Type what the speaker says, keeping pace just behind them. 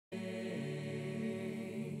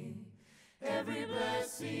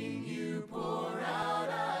blessing you pour out,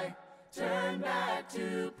 I turn back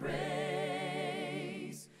to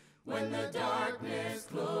praise. When the darkness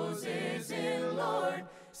closes in, Lord,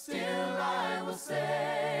 still I will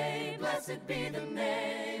say, blessed be the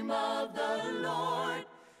name of the Lord.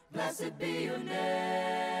 Blessed be your name.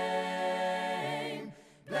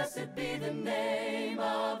 Blessed be the name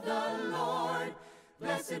of the Lord.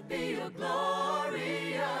 Blessed be your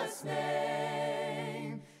glorious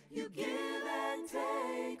name. You give and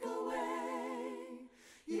take away.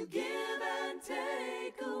 You give and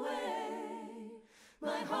take away.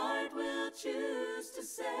 My heart will choose to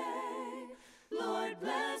say, Lord,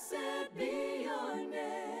 blessed be your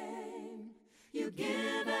name. You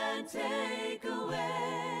give and take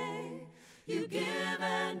away. You give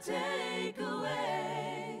and take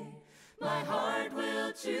away. My heart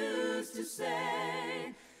will choose to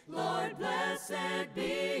say, Lord, blessed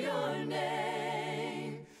be your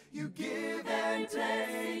name. You give and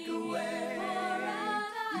take away.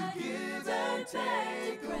 You give and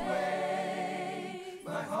take away.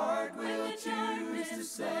 My heart will choose to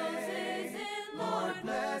say, Lord,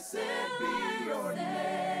 blessed be your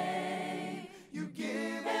name. You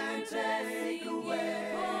give and take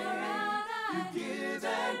away. You give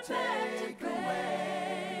and take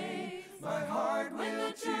away. My heart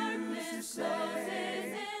will choose to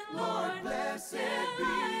say, Lord, blessed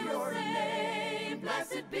be your name.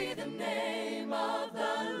 Blessed be the name of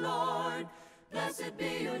the Lord. Blessed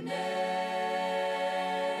be your name.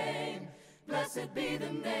 Blessed be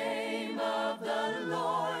the name of the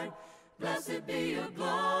Lord. Blessed be your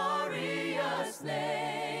glorious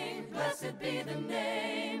name. Blessed be the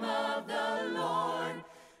name of the Lord.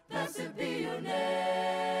 Blessed be your name.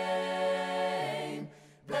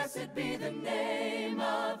 Blessed be the name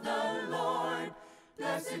of the Lord.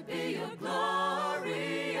 Blessed be your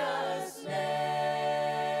glorious name.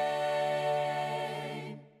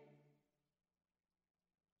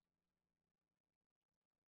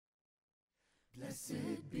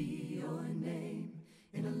 Blessed be your name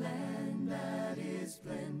in a land that is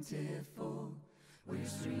plentiful, where your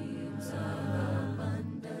streams of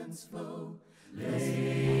abundance flow.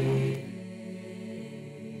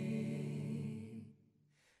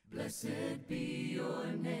 Blessed be your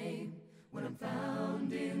name when I'm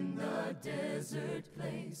found in the desert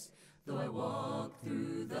place. Though I walk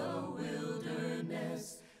through the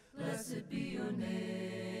wilderness, blessed be your name.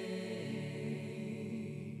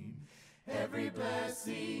 Every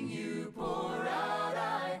blessing you pour out,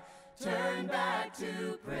 I turn back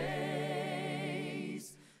to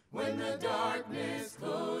praise. When the darkness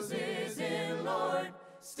closes in, Lord,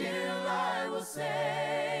 still I will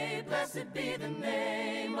say, blessed be the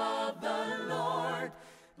name of the Lord.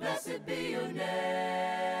 Blessed be your name.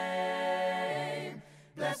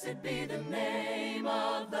 Blessed be the name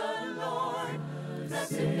of the Lord.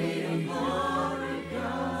 Blessed be your glory,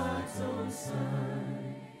 God's own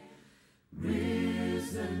Son.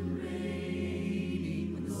 Risen,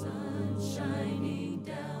 reigning, when the sun's shining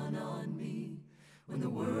down on me, when the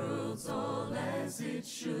world's all as it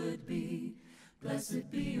should be. Blessed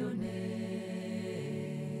be your name.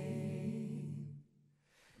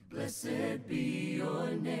 Blessed be your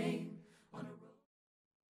name. On a road.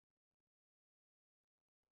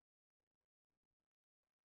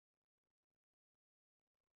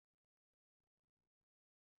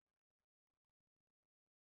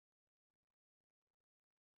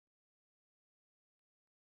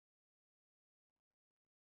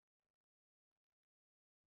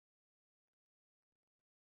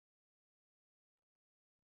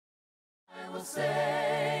 I will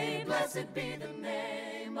say, blessed be the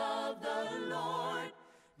name of the Lord.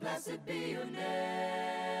 Blessed be your name.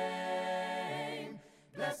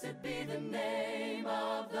 Blessed be the name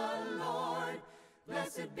of the Lord.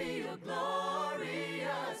 Blessed be your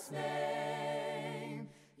glorious name.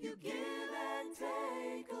 You give and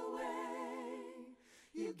take away.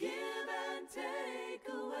 You give and take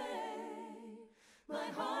away. My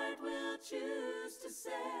heart will choose to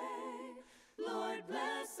say, Lord,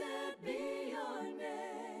 blessed be your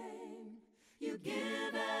name. You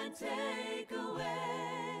give and take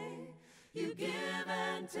away. You give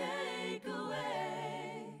and take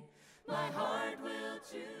away. My heart will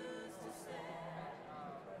choose to say.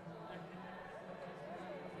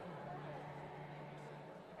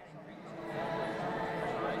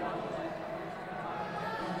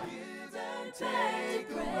 Give and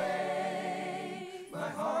take away. My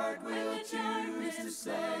heart will choose to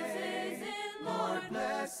say, Lord,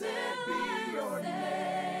 blessed be your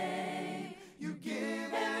name. You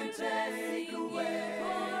give and take away.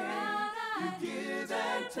 You give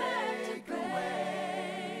and take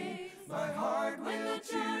away. My heart will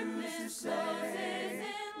choose to say,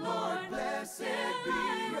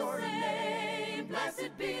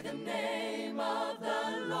 Blessed be the name of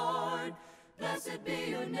the Lord. Blessed be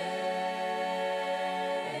your name.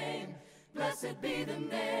 Blessed be the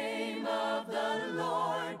name of the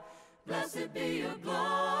Lord. Blessed be your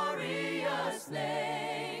glorious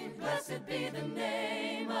name. Blessed be the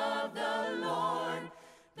name of the Lord.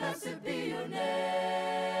 Blessed be your name.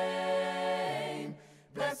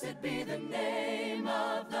 Blessed be the name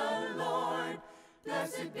of the Lord.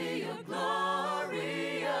 Blessed be your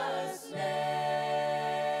glorious name.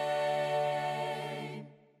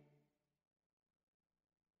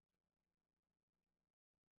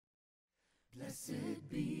 Blessed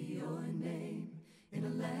be your name in a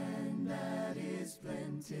land that is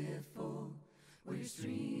plentiful, where your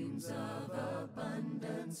streams of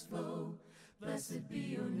abundance flow. Blessed be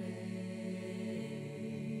your name.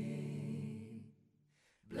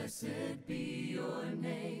 Blessed be your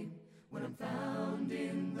name when I'm found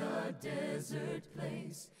in the desert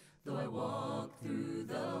place. Though I walk through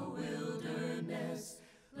the wilderness,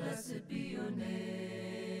 blessed be your name.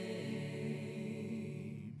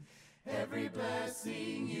 Every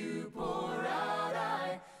blessing you pour out,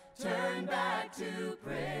 I turn back to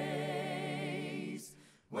praise.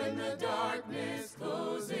 When the darkness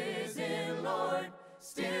closes in, Lord,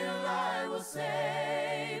 still I will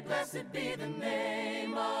say, blessed be the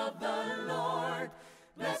name of the Lord.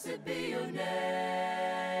 Blessed be your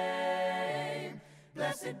name.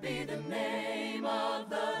 Blessed be the name of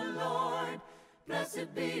the Lord.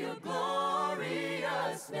 Blessed be your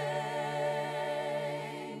glorious name.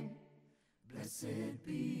 Blessed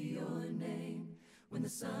be your name when the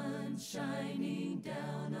sun's shining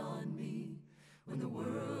down on me, when the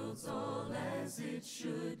world's all as it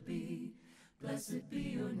should be. Blessed be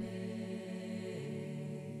your name.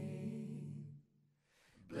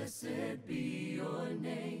 Blessed be your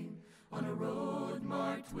name on a road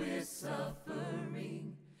marked with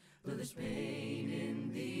suffering, though there's pain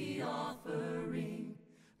in the offering.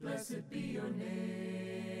 Blessed be your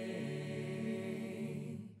name.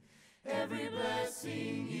 Every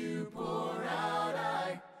blessing you pour out,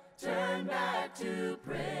 I turn back to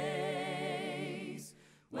praise.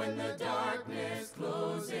 When the darkness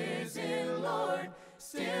closes in, Lord,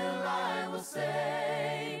 still I will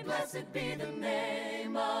say, blessed be the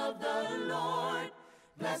name of the Lord.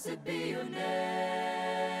 Blessed be your name.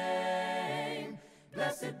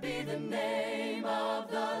 Blessed be the name of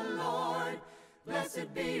the Lord.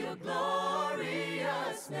 Blessed be your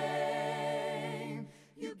glorious name.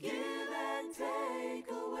 You give and take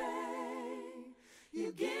away.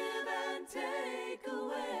 You give and take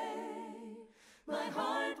away. My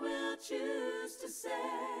heart will choose to say,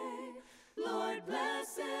 Lord,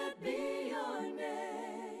 blessed be your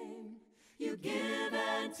name. You give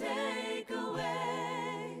and take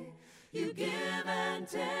away. You give and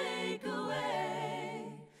take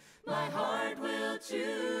away. My heart will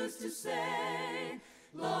choose to say,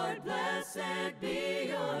 Lord, blessed be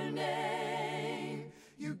your name.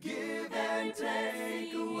 You give and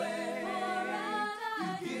take away.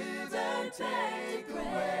 You give and take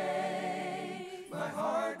away. My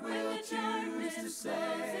heart will choose to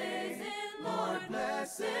say, Lord,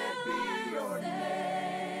 blessed be your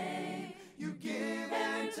name. You give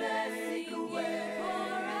and take away.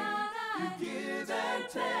 You give and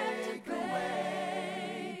take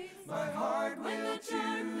away. My heart will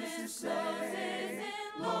choose to say,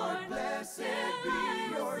 Lord, blessed be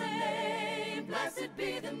your name. Blessed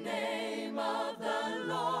be the name of the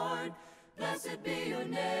Lord. Blessed be your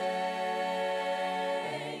name.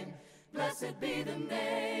 Blessed be the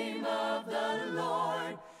name of the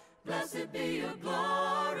Lord. Blessed be your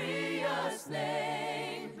glorious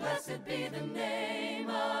name. Blessed be the name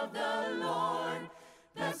of the Lord.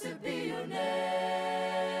 Blessed be your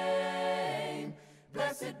name.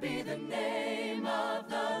 Blessed be the name of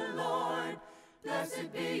the Lord.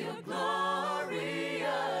 Blessed be your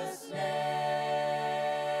glorious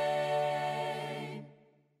name.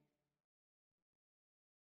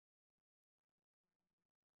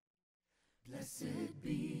 Blessed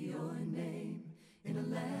be your name in a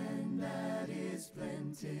land that is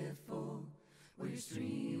plentiful, where your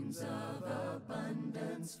streams of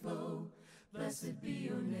abundance flow. Blessed be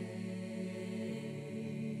your name.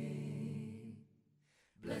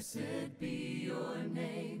 Blessed be your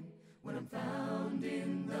name when I'm found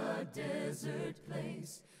in the desert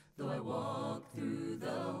place. Though I walk through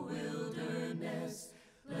the wilderness,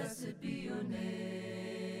 blessed be your name.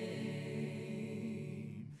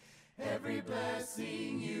 Every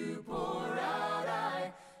blessing you pour out,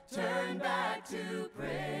 I turn back to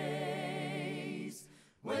praise.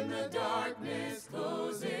 When the darkness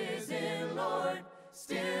closes in, Lord,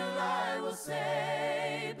 still I will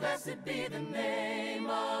say, blessed be the name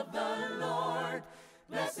of the Lord.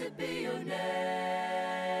 blessed be your name.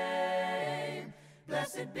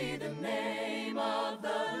 Blessed be the name of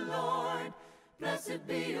the Lord. Blessed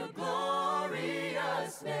be your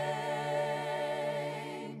glorious name.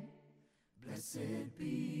 Blessed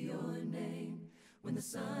be your name when the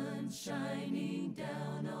sun's shining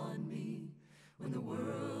down on me, when the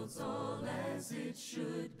world's all as it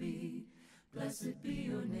should be. Blessed be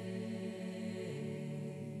your name.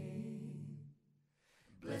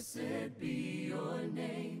 Blessed be your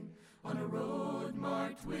name on a road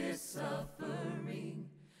marked with suffering,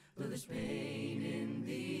 though there's pain in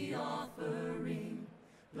the offering.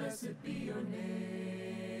 Blessed be your name.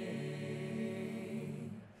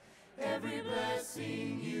 Every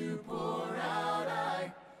blessing you pour out,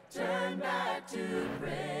 I turn back to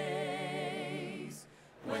praise.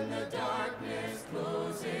 When the darkness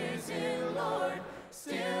closes in, Lord,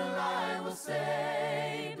 still I will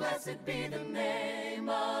say, blessed be the name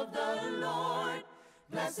of the Lord.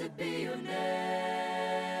 Blessed be your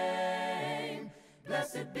name.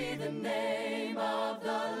 Blessed be the name of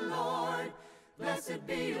the Lord. Blessed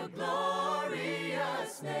be your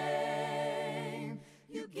glorious name.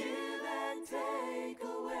 You give and take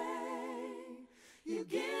away. You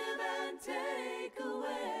give and take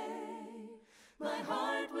away. My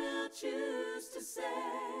heart will choose to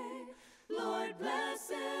say, Lord,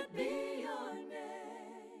 blessed be your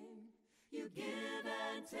name. You give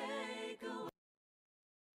and take away.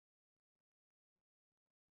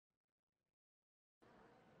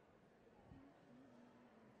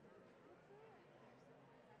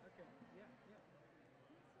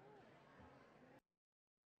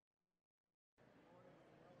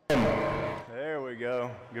 There we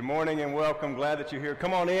go. Good morning and welcome. Glad that you're here.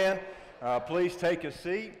 Come on in. Please take a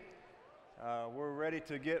seat. We're ready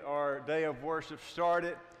to get our day of worship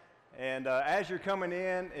started. And as you're coming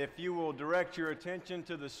in, if you will direct your attention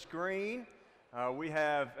to the screen, we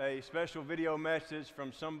have a special video message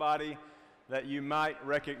from somebody that you might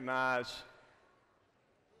recognize.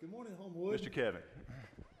 Good morning, Homewood. Mr. Kevin.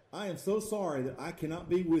 I am so sorry that I cannot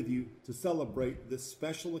be with you to celebrate this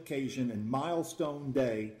special occasion and milestone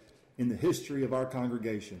day in the history of our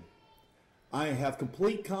congregation. I have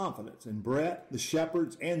complete confidence in Brett, the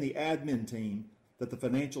shepherds, and the admin team that the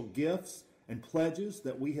financial gifts and pledges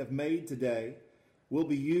that we have made today will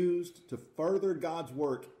be used to further God's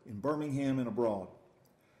work in Birmingham and abroad.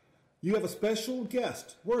 You have a special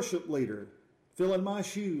guest worship leader filling my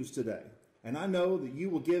shoes today, and I know that you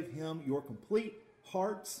will give him your complete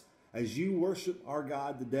hearts as you worship our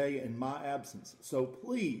God today in my absence. So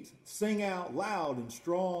please sing out loud and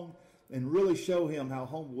strong and really show him how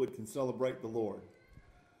Homewood can celebrate the Lord.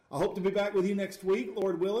 I hope to be back with you next week,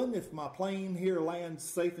 Lord willing, if my plane here lands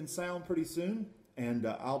safe and sound pretty soon, and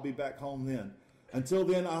I'll be back home then. Until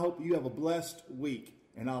then, I hope you have a blessed week,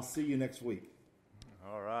 and I'll see you next week.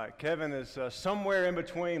 All right. Kevin is somewhere in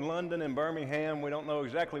between London and Birmingham. We don't know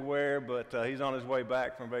exactly where, but he's on his way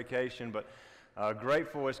back from vacation. But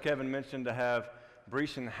grateful, as Kevin mentioned, to have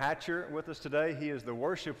Brishan Hatcher with us today. He is the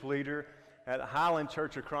worship leader at Highland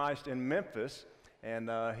Church of Christ in Memphis, and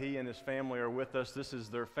he and his family are with us. This is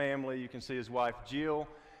their family. You can see his wife Jill,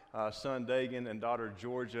 son Dagan, and daughter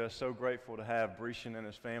Georgia. So grateful to have Brishan and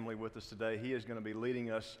his family with us today. He is going to be leading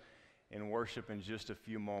us in worship in just a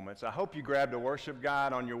few moments. I hope you grabbed a worship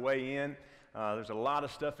guide on your way in. There's a lot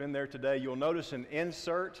of stuff in there today. You'll notice an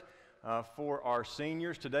insert for our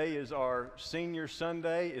seniors. Today is our Senior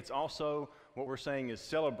Sunday. It's also what we're saying is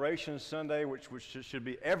Celebration Sunday, which should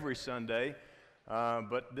be every Sunday.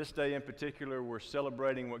 But this day in particular, we're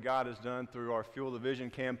celebrating what God has done through our Fuel the Vision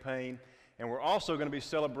campaign. And we're also going to be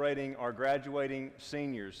celebrating our graduating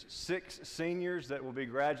seniors. 6 seniors that will be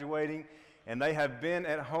graduating. And they have been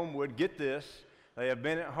at Homewood, get this, they have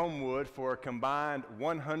been at Homewood for a combined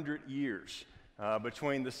 100 years.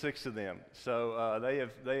 Between the 6 of them. So they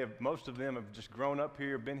have, most of them have just grown up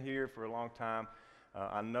here, been here for a long time.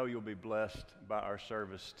 I know you'll be blessed by our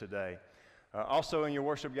service today. Also in your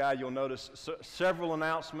worship guide, you'll notice several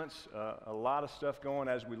announcements, a lot of stuff going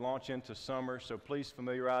as we launch into summer. So please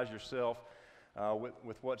familiarize yourself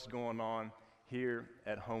with what's going on here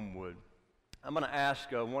at Homewood. I'm going to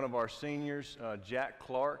ask one of our seniors, Jack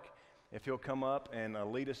Clark, if he'll come up and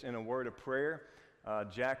lead us in a word of prayer.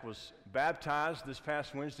 Jack was baptized this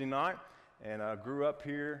past Wednesday night and grew up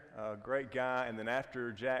here, great guy. And then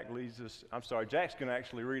after Jack leads us, Jack's going to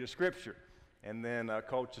actually read a scripture. And then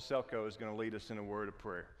Coach Aselko is going to lead us in a word of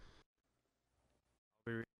prayer.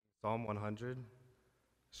 Psalm 100.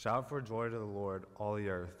 Shout for joy to the Lord, all the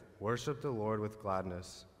earth. Worship the Lord with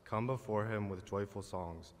gladness. Come before him with joyful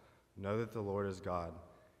songs. Know that the Lord is God.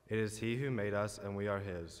 It is he who made us, and we are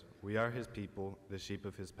his. We are his people, the sheep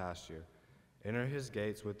of his pasture. Enter his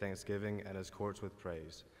gates with thanksgiving and his courts with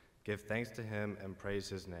praise. Give thanks to him and praise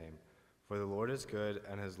his name. For the Lord is good,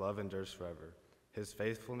 and his love endures forever. His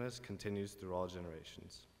faithfulness continues through all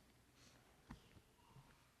generations.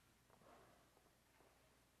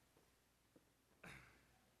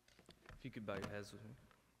 If you could bow your heads with me.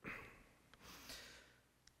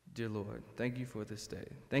 Dear Lord, thank you for this day.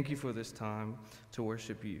 Thank you for this time to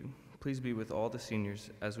worship you. Please be with all the seniors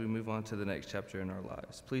as we move on to the next chapter in our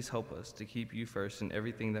lives. Please help us to keep you first in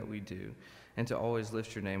everything that we do and to always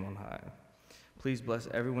lift your name on high. Please bless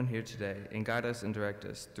everyone here today and guide us and direct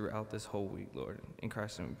us throughout this whole week, Lord. In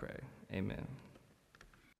Christ's name we pray. Amen.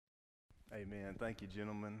 Amen. Thank you,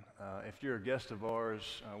 gentlemen. If you're a guest of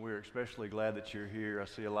ours, we're especially glad that you're here. I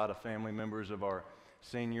see a lot of family members of our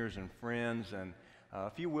seniors and friends, and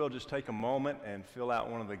if you will, just take a moment and fill out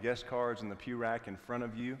one of the guest cards in the pew rack in front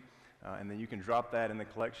of you, and then you can drop that in the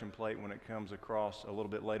collection plate when it comes across a little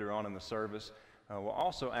bit later on in the service. We'll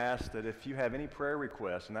also ask that if you have any prayer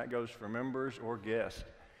requests, and that goes for members or guests,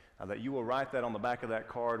 that you will write that on the back of that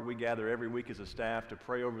card. We gather every week as a staff to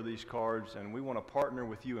pray over these cards, and we want to partner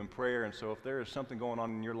with you in prayer. And so if there is something going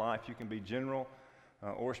on in your life, you can be general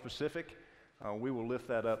or specific. We will lift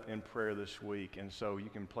that up in prayer this week. And so you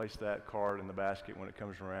can place that card in the basket when it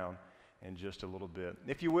comes around in just a little bit.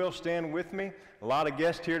 If you will, stand with me. A lot of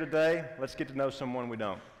guests here today. Let's get to know someone we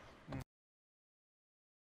don't.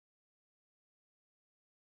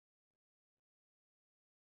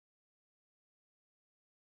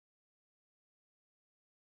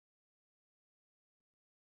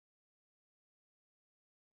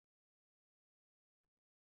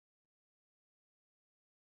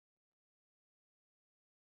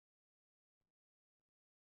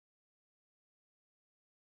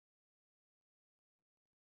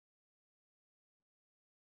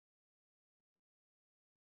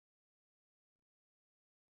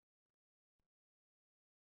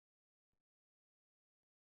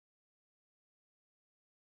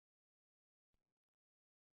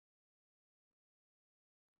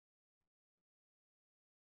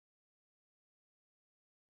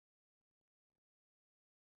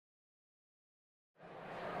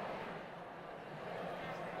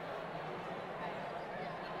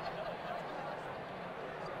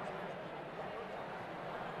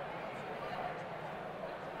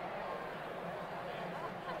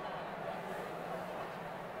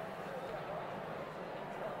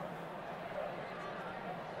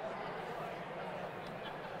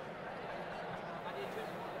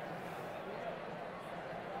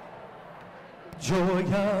 Joy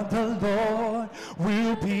of the Lord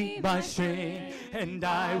will be my strength, and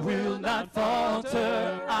I will not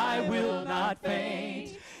falter, I will not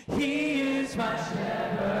faint. He is my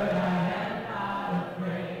shepherd, I am not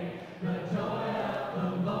afraid. The joy of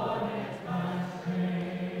the Lord is my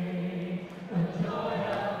strength. The joy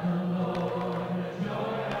of the Lord, the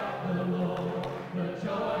joy of the Lord, the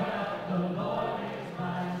joy of the Lord is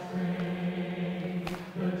my strength.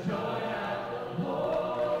 The joy of the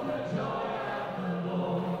Lord, the joy of the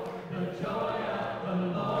Lord, the joy of the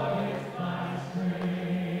Lord is my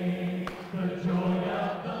strength. The joy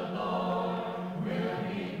of the Lord will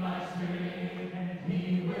be my strength, and He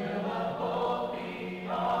will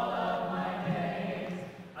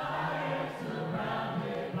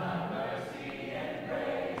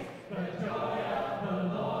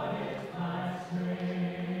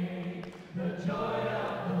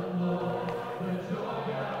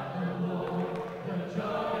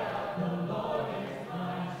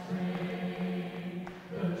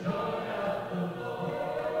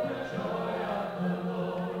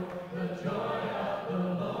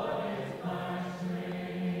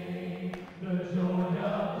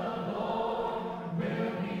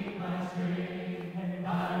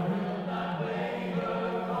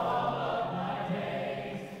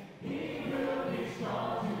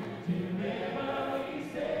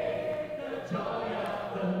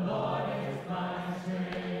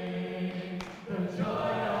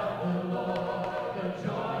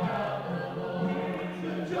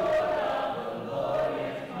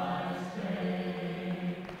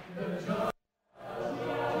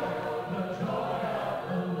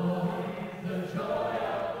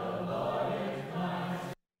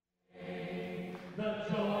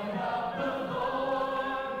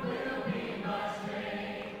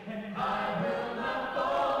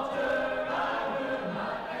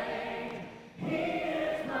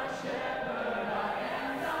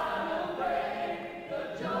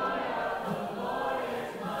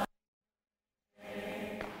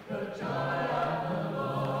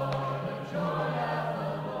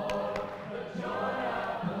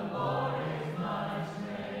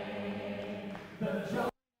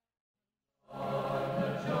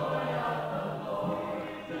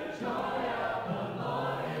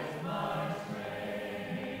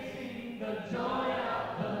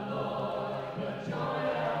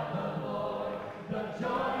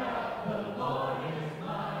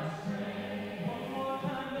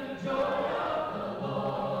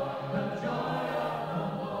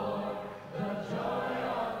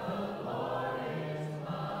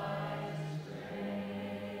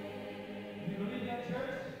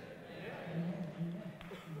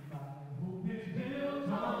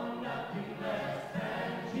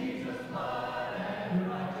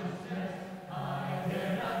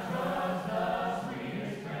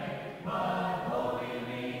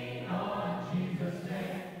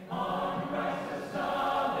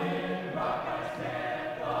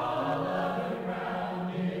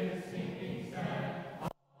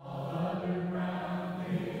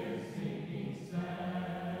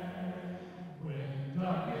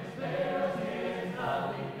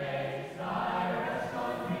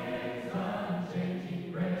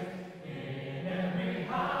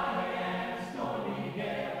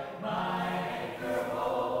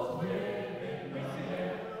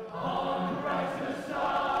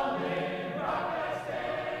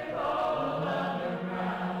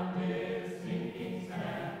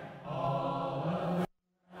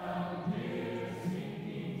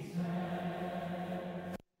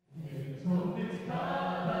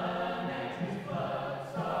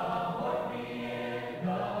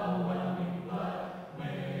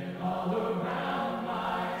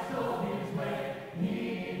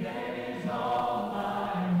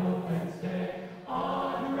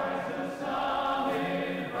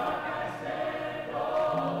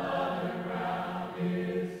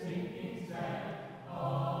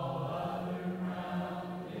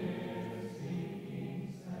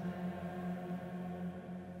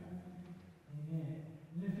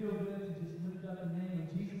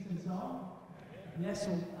Yes,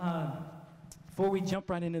 so before we jump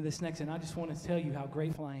right into this next, and I just want to tell you how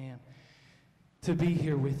grateful I am to be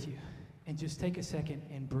here with you. And just take a second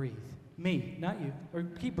and breathe. Me, not you, or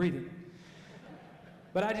keep breathing.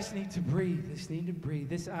 But I just need to breathe. I just need to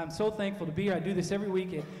breathe. I'm so thankful to be here. I do this every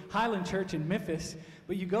week at Highland Church in Memphis.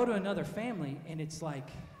 But you go to another family, and it's like,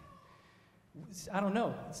 I don't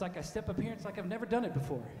know. It's like I step up here, and it's like I've never done it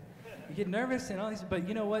before. You get nervous and all these, but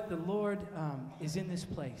you know what? The Lord is in this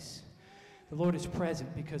place. The Lord is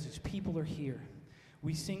present because His people are here.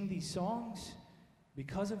 We sing these songs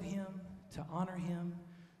because of Him, to honor Him,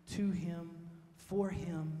 to Him, for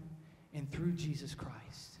Him, and through Jesus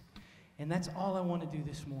Christ. And that's all I want to do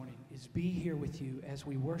this morning, is be here with you as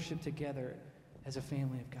we worship together as a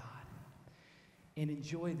family of God. And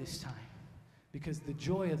enjoy this time, because the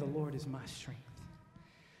joy of the Lord is my strength.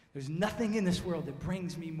 There's nothing in this world that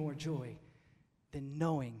brings me more joy than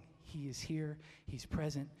knowing He is here, He's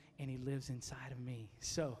present, and He lives inside of me.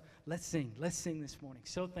 So let's sing. Let's sing this morning.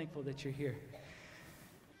 So thankful that you're here.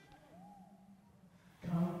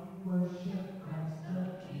 Come worship Christ the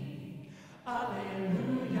King.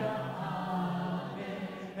 Alleluia, amen.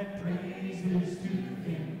 And praises to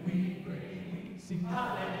Him we bring. We sing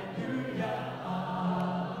hallelujah,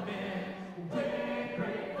 amen. With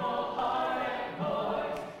grateful heart and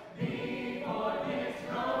voice, before His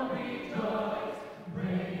throne rejoice.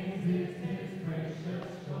 Praises His precious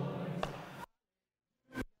choice.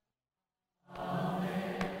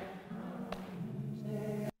 Amen.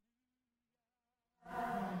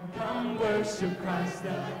 Come worship Christ the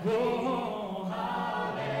Lord.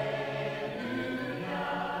 Hallelujah.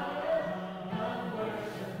 Come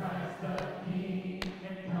worship Christ the King,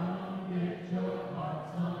 and come lift your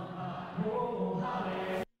hearts on high. Oh,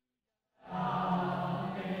 hallelujah.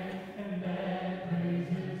 Amen. And let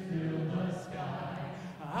praises fill the sky.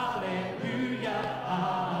 Hallelujah.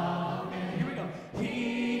 Amen. Here we go.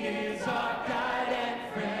 He is our guide and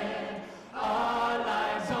friend. Our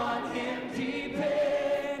lives on Him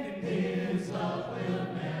depend, and His love will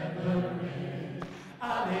never end.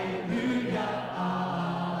 Hallelujah.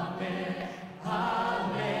 Amen.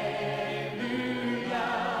 Hallelujah.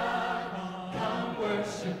 Come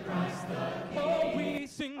worship Christ the King. Oh, we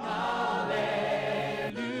sing hallelujah.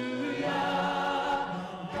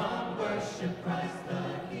 Come worship Christ the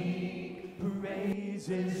King.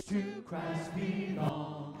 Praises to Christ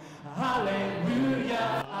belong.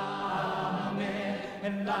 Hallelujah. Amen.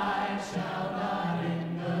 And life shall not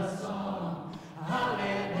end the song.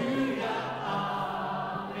 Hallelujah.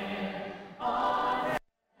 Amen. On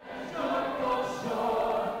heaven's joyful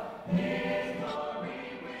shore, His glory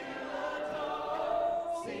will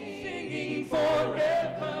adore, singing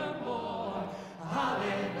forevermore.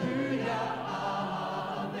 Hallelujah.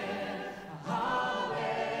 Amen. Hallelujah.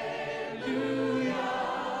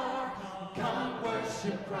 Come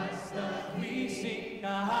worship Christ the we sing.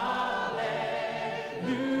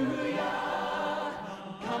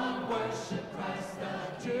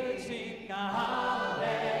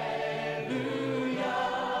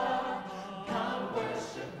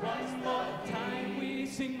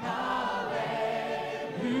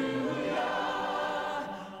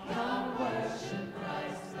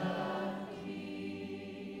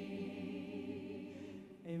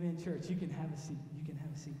 church. You can have a seat. You can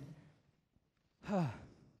have a seat.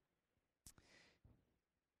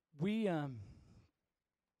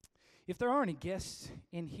 If there are any guests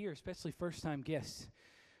in here, especially first-time guests,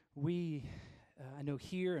 I know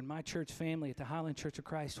here in my church family at the Highland Church of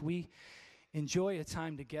Christ, we enjoy a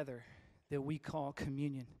time together that we call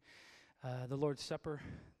communion, the Lord's Supper,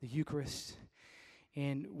 the Eucharist,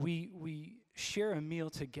 and we share a meal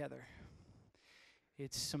together.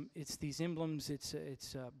 It's these emblems. It's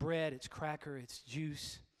bread, it's cracker, it's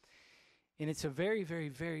juice, and it's a very, very,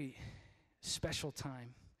 very special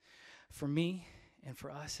time for me and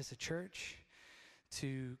for us as a church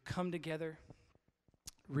to come together,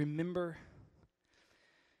 remember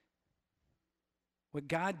what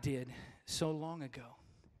God did so long ago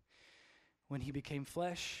when he became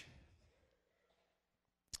flesh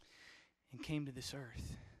and came to this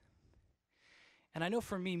earth. And I know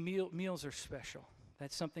for me, meals are special.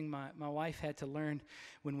 That's something my wife had to learn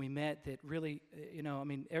when we met, that really,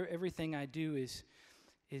 everything I do is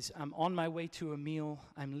I'm on my way to a meal,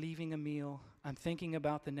 I'm leaving a meal, I'm thinking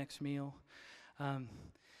about the next meal.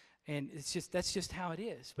 And that's just how it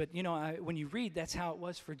is. But, when you read, that's how it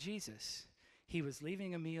was for Jesus. He was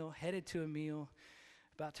leaving a meal, headed to a meal,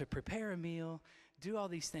 about to prepare a meal, do all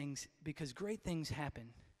these things, because great things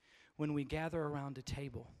happen when we gather around a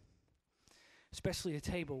table, especially a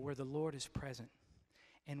table where the Lord is present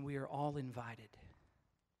and we are all invited.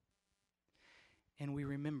 And we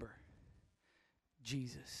remember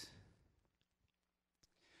Jesus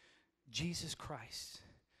Christ,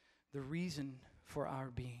 the reason for our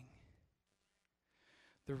being,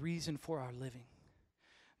 the reason for our living,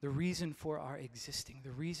 the reason for our existing,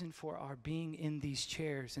 the reason for our being in these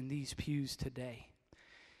chairs and these pews today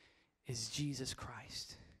is Jesus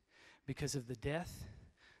Christ, because of the death,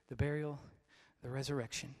 the burial, the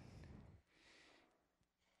resurrection,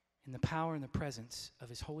 and the power and the presence of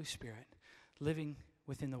his Holy Spirit living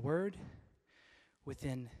within the Word,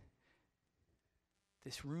 within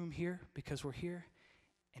this room here, because we're here,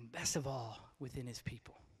 and best of all, within his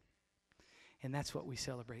people. And that's what we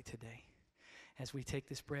celebrate today. As we take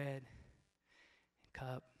this bread and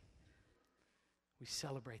cup, we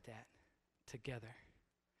celebrate that together.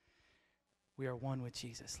 We are one with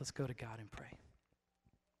Jesus. Let's go to God and pray.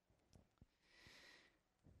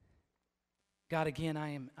 God, again,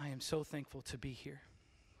 I am so thankful to be here,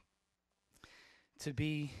 to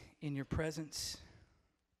be in your presence,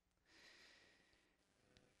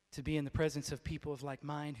 to be in the presence of people of like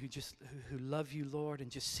mind who love you, Lord, and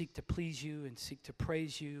just seek to please you and seek to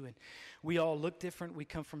praise you. And we all look different. We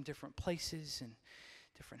come from different places and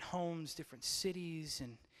different homes, different cities.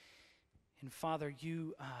 And Father,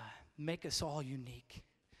 you make us all unique.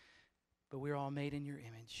 But we're all made in your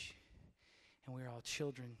image. And we're all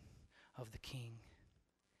children of the King.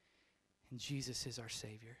 And Jesus is our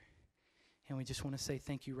Savior. And we just want to say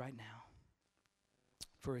thank you right now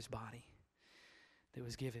for his body that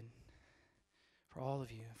was given for all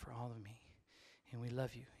of you and for all of me. And we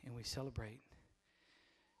love you and we celebrate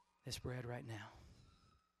this bread right now.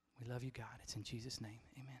 We love you, God. It's in Jesus' name.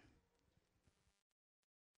 Amen.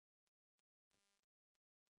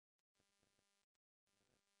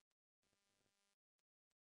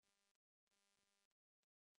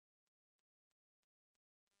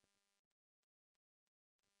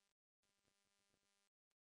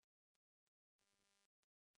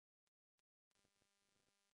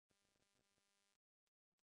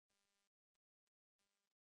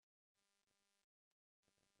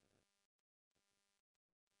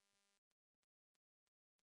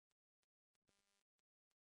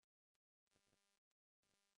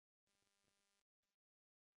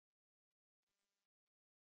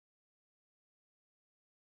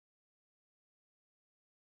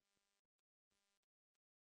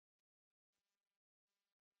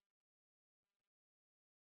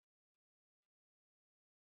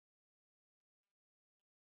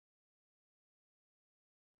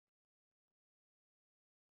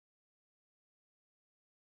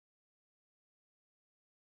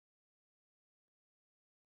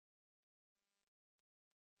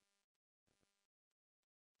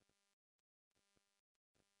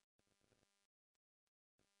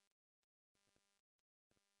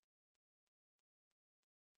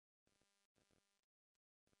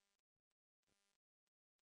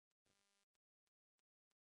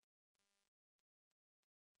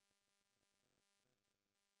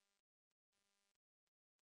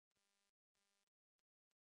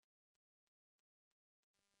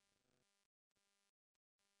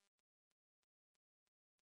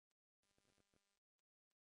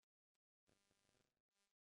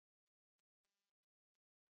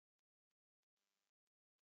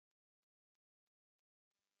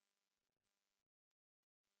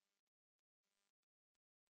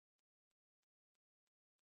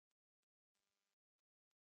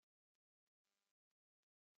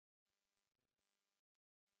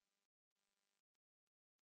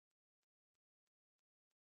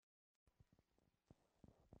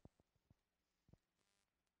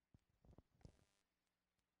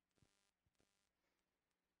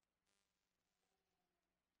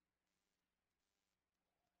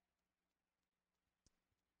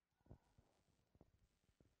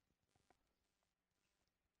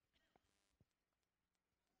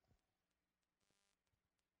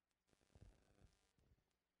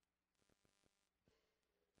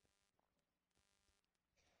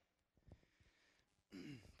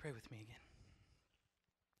 Pray with me again.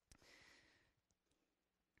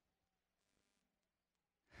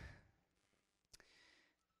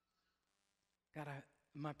 God,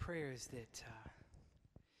 my prayer is that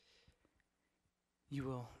you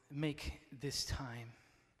will make this time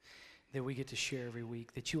that we get to share every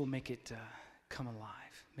week, that you will make it come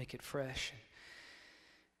alive, make it fresh, and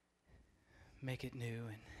make it new,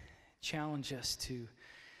 and challenge us to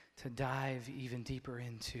dive even deeper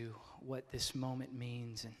into what this moment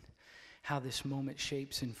means and how this moment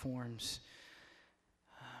shapes and forms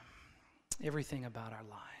everything about our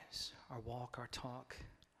lives, our walk, our talk,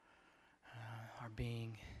 our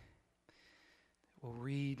being. We'll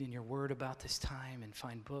read in your word about this time and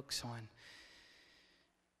find books on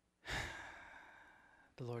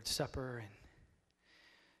the Lord's Supper, and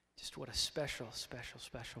just what a special, special,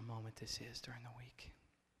 special moment this is during the week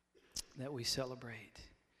that we celebrate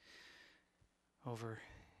over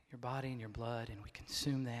your body and your blood, and we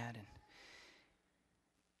consume that, and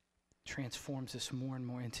transforms us more and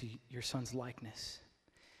more into your Son's likeness.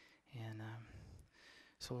 And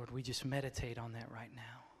so, Lord, we just meditate on that right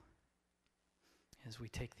now as we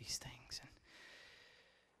take these things, and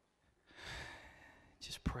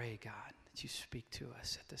just pray, God, that you speak to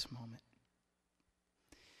us at this moment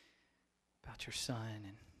about your Son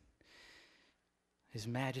and his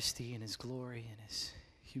majesty and his glory and his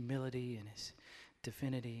humility and his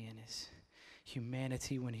divinity and his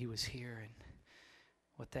humanity when he was here, and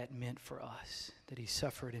what that meant for us, that he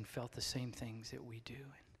suffered and felt the same things that we do, and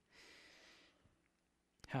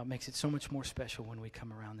how it makes it so much more special when we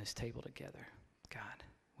come around this table together. God,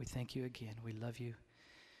 we thank you again. We love you.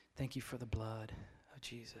 Thank you for the blood of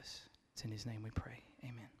Jesus. It's in his name we pray.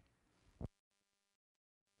 Amen.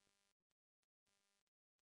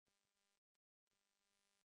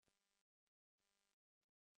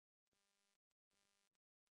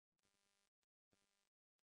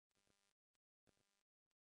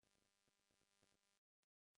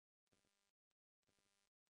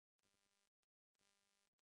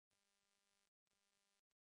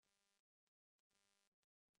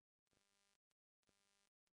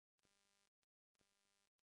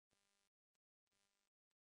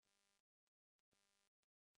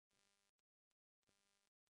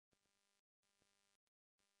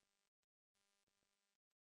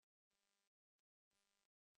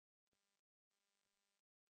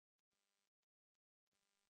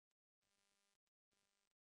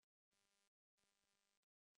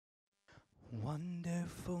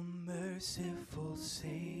 Wonderful, merciful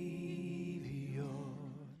Savior,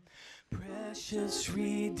 precious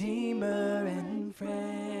Redeemer and friend,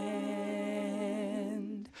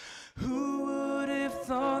 who would have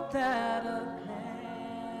thought that a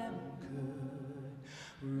lamb could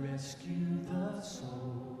rescue the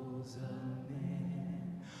souls of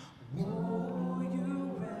men? Oh,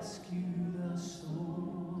 you rescue the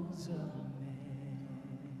souls of men.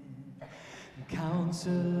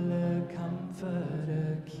 Counselor,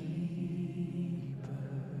 Comforter, Keeper,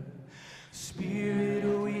 Spirit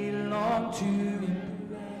we long to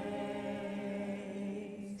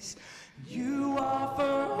embrace. You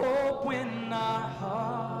offer hope when our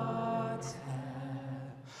hearts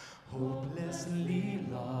have hopelessly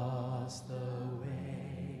lost the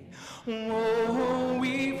way. Oh,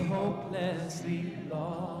 we've hopelessly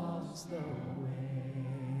lost the way.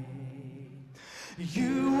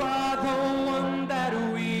 You are the one that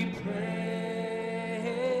we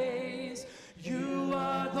praise. You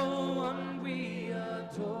are the one we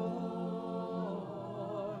adore.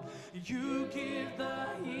 You give the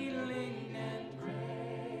healing and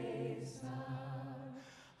grace our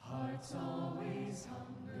hearts always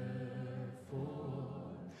hunger for.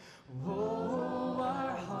 Oh,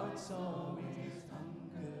 our hearts always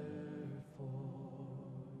hunger for.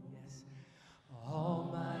 Yes,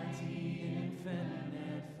 Almighty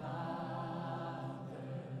infinite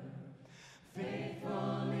Father,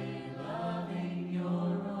 faithfully loving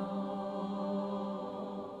your own.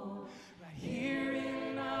 Right here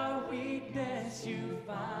in our weakness you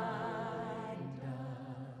find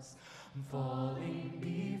us, falling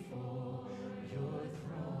before your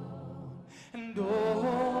throne. And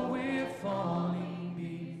oh, we're falling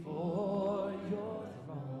before your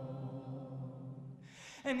throne.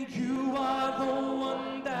 And you are the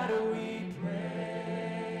one that we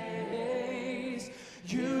praise.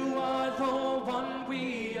 You are the one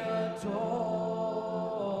we adore.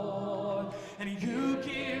 And you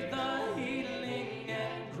give the healing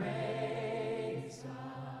and grace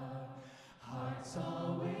our hearts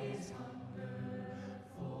always hunger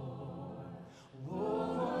for.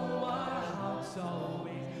 Oh, our hearts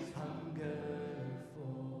always hunger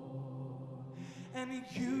for. and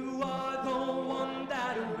you are the one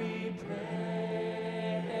that we praise.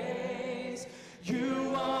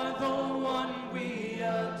 You are the one we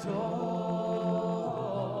adore,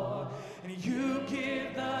 and you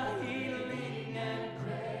give the healing and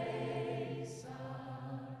grace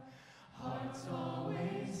our hearts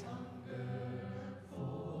always hunger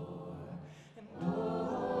for, and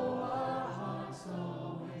oh, our hearts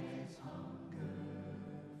always hunger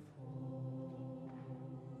for.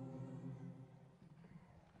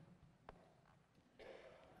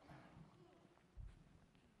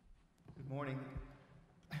 Good morning.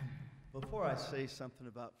 Before I say something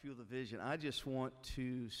about Fuel the Vision, I just want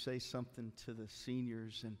to say something to the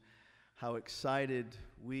seniors and how excited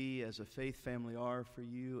we as a faith family are for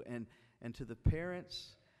you, and to the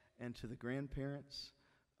parents and to the grandparents.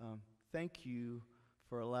 Thank you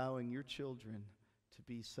for allowing your children to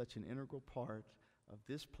be such an integral part of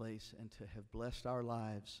this place and to have blessed our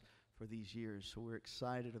lives for these years. So we're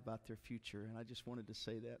excited about their future, and I just wanted to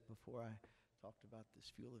say that before I talked about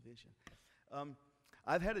this Fuel the Vision.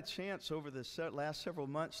 I've had a chance over the last several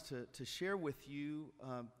months to share with you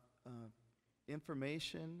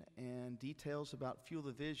information and details about Fuel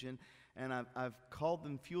the Vision, and I've called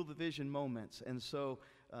them Fuel the Vision moments. And so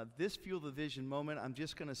this Fuel the Vision moment, I'm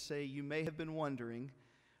just going to say, you may have been wondering,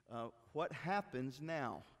 what happens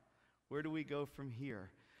now? Where do we go from here?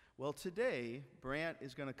 Well, today, Brant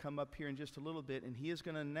is going to come up here in just a little bit, and he is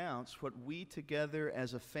going to announce what we together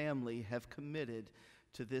as a family have committed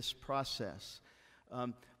to this process.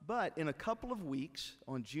 But in a couple of weeks,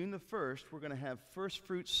 on June the 1st, we're going to have First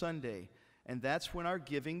Fruit Sunday, and that's when our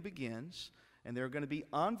giving begins. And there are going to be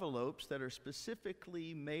envelopes that are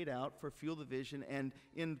specifically made out for Fuel the Vision, and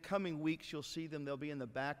in coming weeks, you'll see them. They'll be in the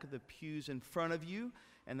back of the pews in front of you,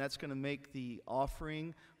 and that's going to make the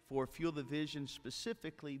offering for Fuel the Vision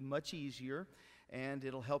specifically much easier, and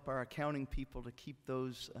it'll help our accounting people to keep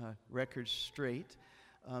those records straight.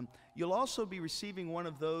 You'll also be receiving one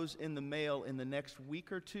of those in the mail in the next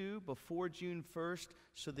week or two before June 1st,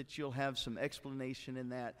 so that you'll have some explanation in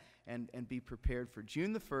that and be prepared for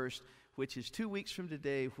June the 1st, which is 2 weeks from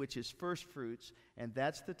today, which is First Fruits, and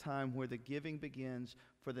that's the time where the giving begins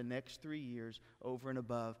for the next 3 years over and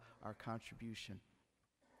above our contribution.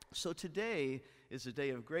 So today is a day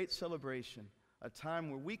of great celebration, a time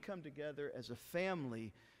where we come together as a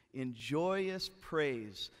family in joyous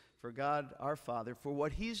praise for God our Father, for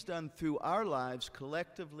what He's done through our lives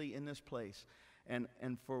collectively in this place. And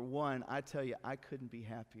for one, I tell you, I couldn't be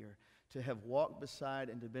happier to have walked beside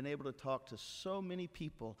and to have been able to talk to so many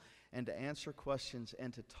people and to answer questions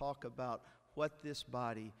and to talk about what this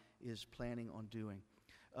body is planning on doing.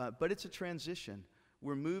 But it's a transition.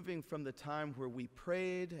 We're moving from the time where we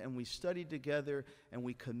prayed and we studied together and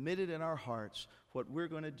we committed in our hearts what we're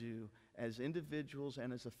going to do as individuals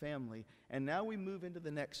and as a family, and now we move into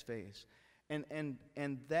the next phase. And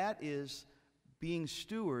that is being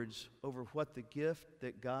stewards over what the gift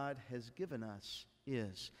that God has given us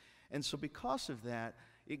is. And so because of that,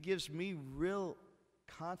 it gives me real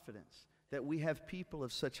confidence that we have people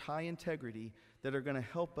of such high integrity that are going to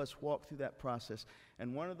help us walk through that process.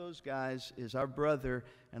 And one of those guys is our brother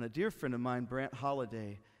and a dear friend of mine, Brant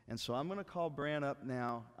Holliday. And so I'm going to call Brant up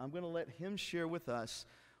now. I'm going to let him share with us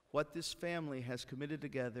what this family has committed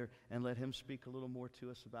together and let him speak a little more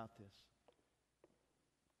to us about this.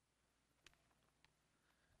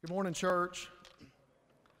 Good morning, church.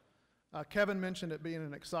 Kevin mentioned it being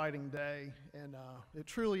an exciting day, and it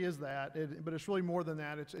truly is that, but it's really more than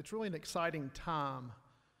that. It's really an exciting time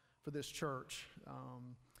for this church.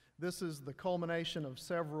 This is the culmination of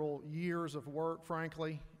several years of work,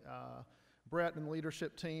 frankly. Brett and the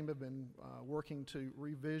leadership team have been working to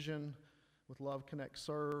revision with Love, Connect,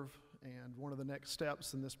 Serve, and one of the next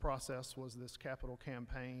steps in this process was this capital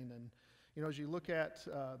campaign. And you know, as you look at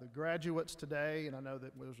the graduates today, and I know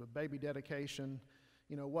that there's a baby dedication,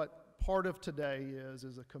 you know, what part of today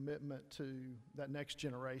is a commitment to that next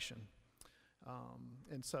generation.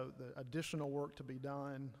 And so the additional work to be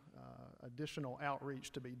done, additional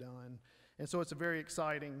outreach to be done. And so it's a very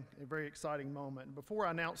exciting moment. And before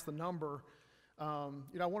I announce the number, you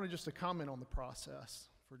know, I wanted just to comment on the process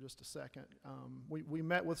for just a second. We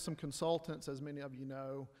met with some consultants, as many of you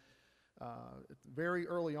know, very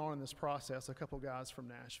early on in this process, a couple guys from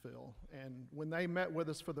Nashville. And when they met with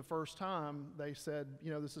us for the first time, they said,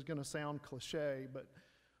 you know, this is going to sound cliche, but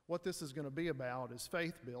what this is going to be about is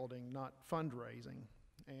faith building, not fundraising.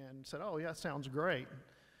 And said, oh yeah, sounds great.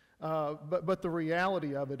 But the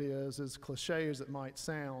reality of it is, as cliche as it might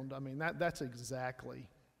sound, I mean, that is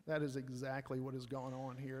exactly what has gone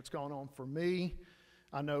on here. It's gone on for me.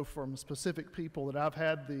 I know from specific people that I've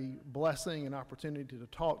had the blessing and opportunity to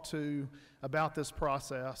talk to about this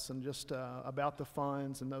process and just about the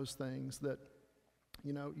funds and those things that,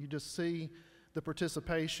 you just see the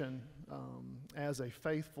participation as a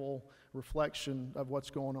faithful reflection of what's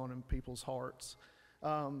going on in people's hearts.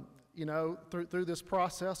 Through this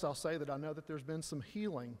process, I'll say that I know that there's been some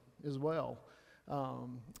healing as well.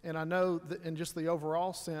 And I know that in just the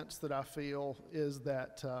overall sense that I feel is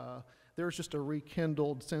that there's just a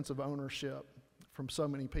rekindled sense of ownership from so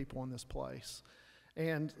many people in this place.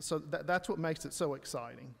 And so that's what makes it so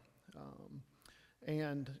exciting.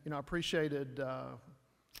 I appreciated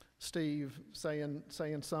Steve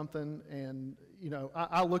saying something, and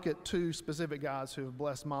I look at two specific guys who have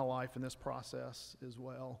blessed my life in this process as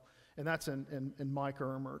well, and that's in Mike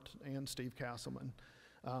Ermert and Steve Castleman.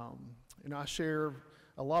 I share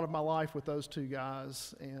a lot of my life with those two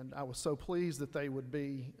guys, and I was so pleased that they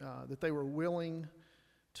were willing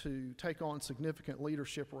to take on significant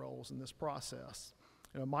leadership roles in this process.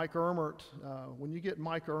 Mike Ermert, when you get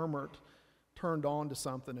Mike Ermert turned on to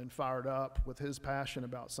something and fired up with his passion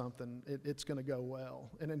about something, it's going to go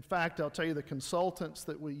well. And in fact, I'll tell you, the consultants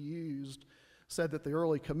that we used said that the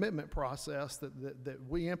early commitment process that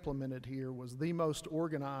we implemented here was the most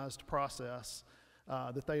organized process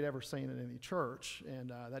that they'd ever seen in any church,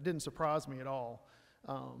 and that didn't surprise me at all.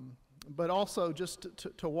 But also just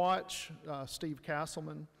to watch Steve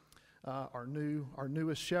Castleman, our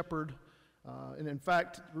newest shepherd, and in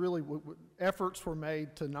fact, really efforts were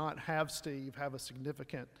made to not have Steve have a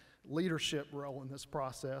significant leadership role in this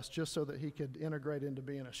process, just so that he could integrate into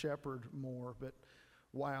being a shepherd more. But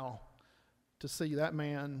wow, to see that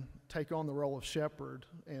man take on the role of shepherd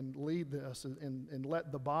and lead this and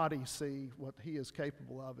let the body see what he is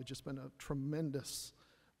capable of, it's just been a tremendous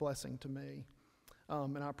blessing to me.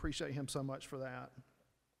 And I appreciate him so much for that.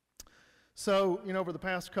 So, over the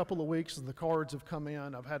past couple of weeks as the cards have come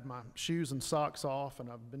in, I've had my shoes and socks off, and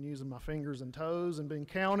I've been using my fingers and toes and been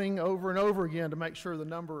counting over and over again to make sure the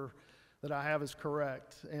number that I have is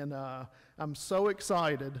correct. And I'm so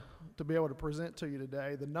excited to be able to present to you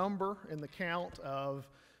today the number and the count of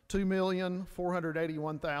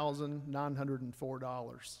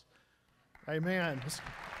 $2,481,904. Amen.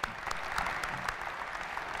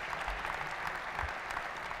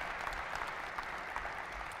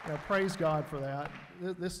 Praise God for that.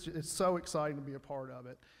 This is so exciting to be a part of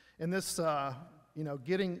it. And this,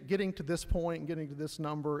 getting to this point and getting to this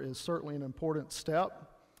number is certainly an important step.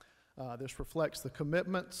 This reflects the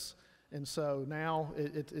commitments, and so now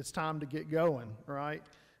it's time to get going, right?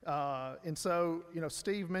 And so,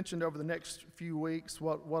 Steve mentioned over the next few weeks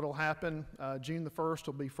what'll happen. June the 1st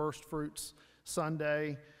will be First Fruits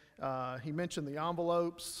Sunday. He mentioned the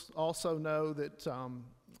envelopes. Also know that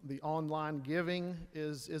the online giving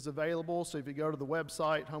is available. So if you go to the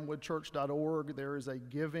website, homewoodchurch.org, there is a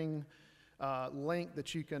giving link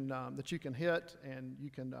that you can hit, and you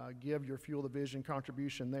can give your Fuel the Vision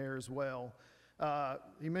contribution there as well.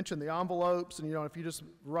 He mentioned the envelopes, and if you just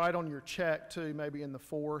write on your check too, maybe in the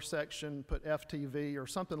for section, put FTV or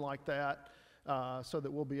something like that, so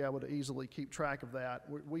that we'll be able to easily keep track of that.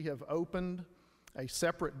 We have opened a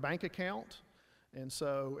separate bank account, and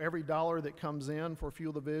so every dollar that comes in for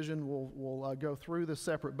Fuel the Vision will go through this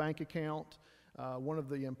separate bank account. One of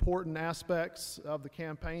the important aspects of the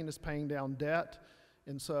campaign is paying down debt.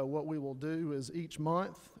 And so what we will do is each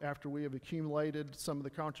month, after we have accumulated some of the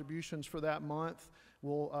contributions for that month,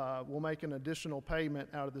 we'll make an additional payment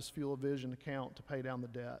out of this Fuel the Vision account to pay down the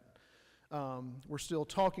debt. We're still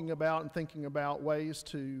talking about and thinking about ways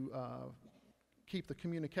to keep the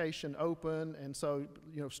communication open, and so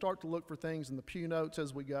start to look for things in the pew notes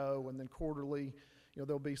as we go, and then quarterly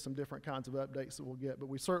there'll be some different kinds of updates that we'll get. But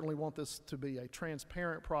we certainly want this to be a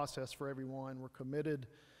transparent process for everyone. We're committed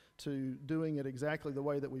to doing it exactly the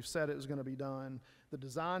way that we've said it is going to be done. The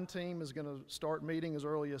design team is going to start meeting as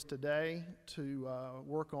early as today to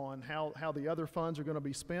work on how the other funds are going to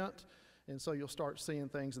be spent, and so you'll start seeing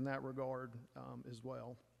things in that regard as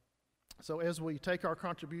well. So as we take our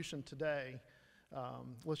contribution today,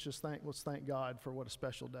 let's thank God for what a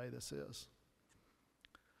special day this is.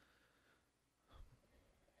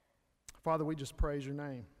 Father, we just praise your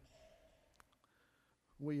name.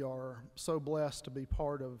 We are so blessed to be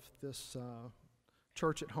part of this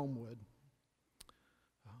church at Homewood,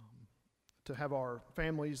 to have our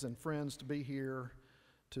families and friends to be here,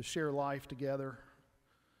 to share life together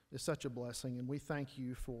is such a blessing, and we thank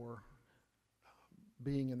you for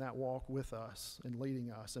being in that walk with us and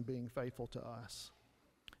leading us and being faithful to us.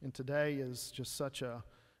 And today is just such a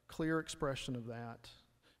clear expression of that,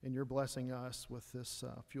 and you're blessing us with this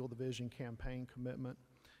Fuel the Vision campaign commitment,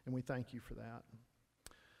 and we thank you for that.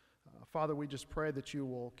 Father, we just pray that you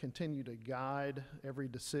will continue to guide every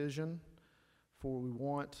decision, for we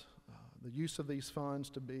want the use of these funds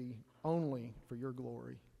to be only for your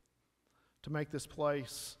glory, to make this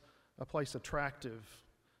place a place attractive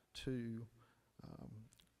to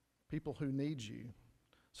people who need you,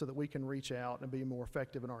 so that we can reach out and be more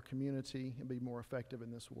effective in our community and be more effective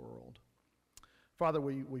in this world. Father,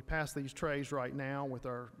 we pass these trays right now with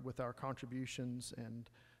our contributions, and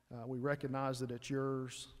we recognize that it's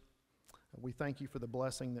yours. We thank you for the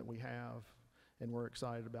blessing that we have, and we're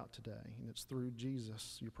excited about today. And it's through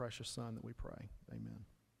Jesus, your precious Son, that we pray. Amen.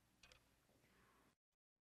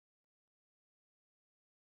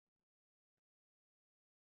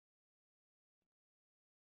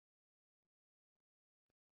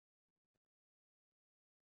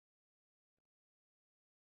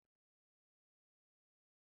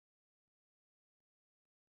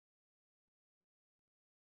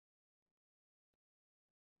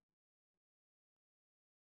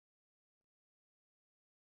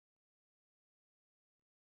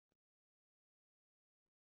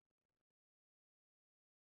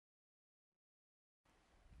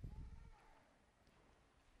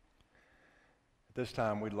 At this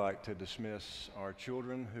time, we'd like to dismiss our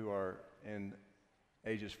children who are in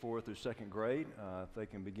ages 4 through 2nd grade. If they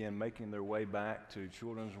can begin making their way back to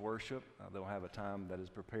children's worship, they'll have a time that is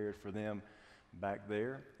prepared for them back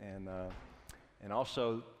there. And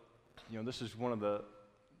also, this is one of the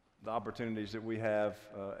opportunities that we have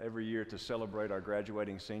every year to celebrate our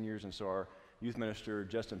graduating seniors. And so our youth minister,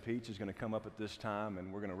 Justin Peach, is going to come up at this time,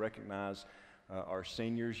 and we're going to recognize our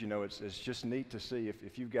seniors. It's just neat to see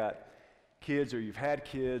if you've got kids or you've had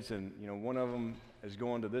kids and one of them is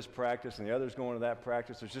going to this practice and the other's going to that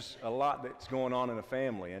practice. There's just a lot that's going on in a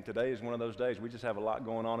family, and today is one of those days. We just have a lot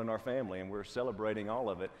going on in our family, and we're celebrating all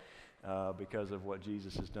of it because of what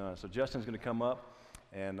Jesus has done. So Justin's going to come up,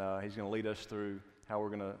 and he's going to lead us through how we're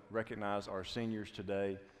going to recognize our seniors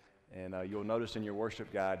today. And you'll notice in your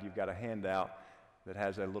worship guide you've got a handout that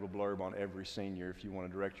has a little blurb on every senior if you want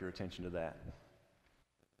to direct your attention to that.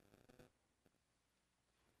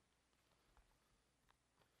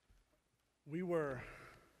 We were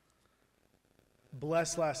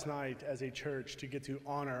blessed last night as a church to get to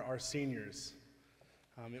honor our seniors.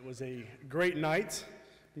 It was a great night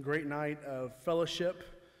of fellowship,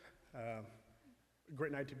 a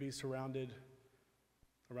great night to be surrounded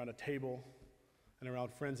around a table and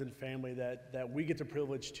around friends and family that we get the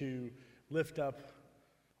privilege to lift up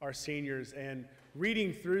our seniors. And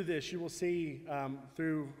reading through this, you will see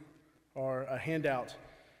through our handout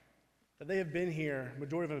that they have been here,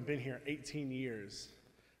 majority of them have been here 18 years,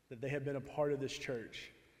 that they have been a part of this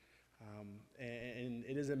church. And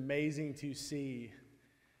it is amazing to see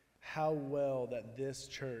how well that this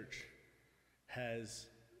church has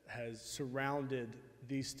surrounded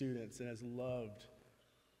these students and has loved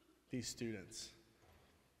these students.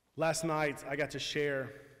 Last night, I got to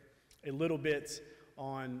share a little bit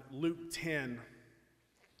on Luke 10.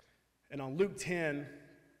 And on Luke 10,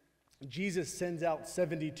 Jesus sends out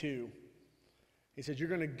 72. He says, you're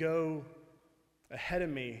going to go ahead of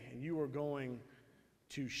me, and you are going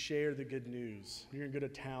to share the good news. You're going to go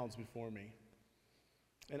to towns before me.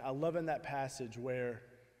 And I love in that passage where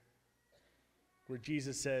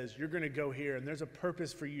Jesus says, you're going to go here, and there's a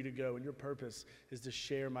purpose for you to go, and your purpose is to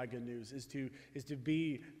share my good news, is to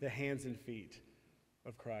be the hands and feet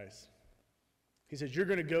of Christ. He says, you're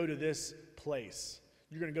going to go to this place.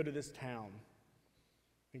 You're going to go to this town.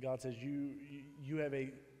 And God says, you have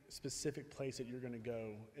a specific place that you're going to go,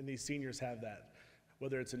 and these seniors have that.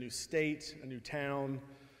 Whether it's a new state, a new town,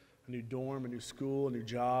 a new dorm, a new school, a new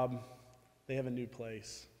job, they have a new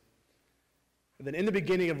place. And then in the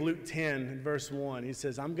beginning of Luke 10, in verse 1, he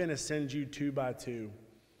says, I'm going to send you 2 by 2. And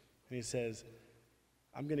he says,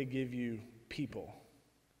 I'm going to give you people.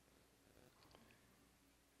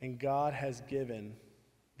 And God has given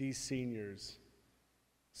these seniors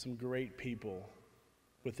some great people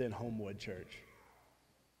within Homewood Church.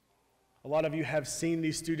 A lot of you have seen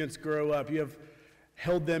these students grow up. You have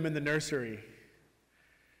held them in the nursery.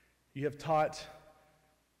 You have taught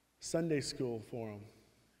Sunday school for them.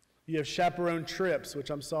 You have chaperoned trips,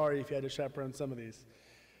 which I'm sorry if you had to chaperone some of these.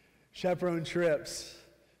 Chaperone trips.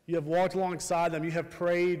 You have walked alongside them. You have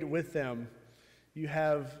prayed with them. You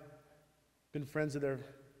have been friends of their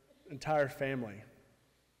entire family.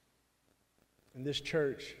 And this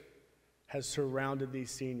church has surrounded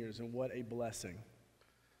these seniors, and what a blessing.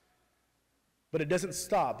 But it doesn't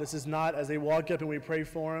stop. This is not as they walk up and we pray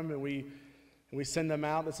for them and we send them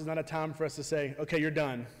out. This is not a time for us to say, okay, you're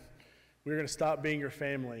done. We're going to stop being your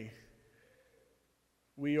family.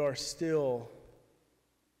 We are still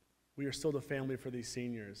the family for these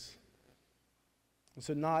seniors. And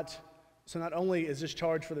so not only is this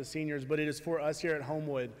charge for the seniors, but it is for us here at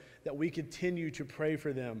Homewood that we continue to pray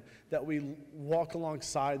for them, that we walk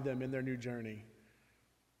alongside them in their new journey,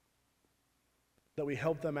 that we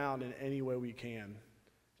help them out in any way we can,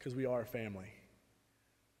 because we are a family.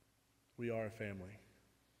 We are a family.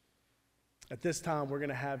 At this time, we're going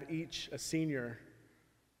to have each a senior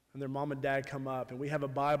and their mom and dad come up, and we have a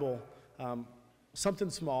Bible, something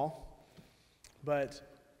small, but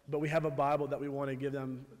we have a Bible that we want to give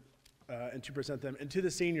them and to present them. And to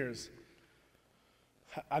the seniors,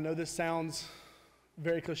 I know this sounds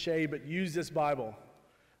very cliche, but use this Bible.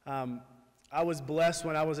 I was blessed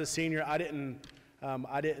when I was a senior. I didn't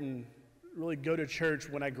really go to church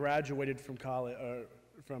when I graduated from college or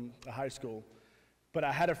from high school, but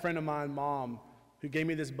I had a friend of mine, mom, who gave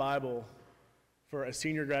me this Bible for a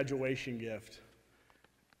senior graduation gift,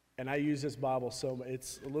 and I use this Bible so much.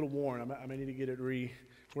 It's a little worn. I may need to get it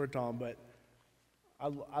reworked on, but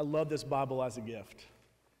I love this Bible as a gift.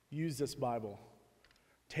 Use this Bible.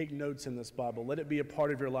 Take notes in this Bible. Let it be a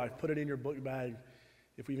part of your life. Put it in your book bag,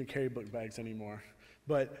 if we even carry book bags anymore.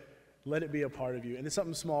 But let it be a part of you. And it's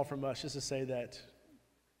something small from us just to say that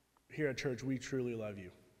here at church, we truly love you.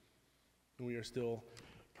 And we are still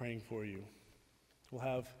praying for you. We'll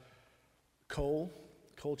have Cole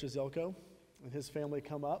Chizelko, and his family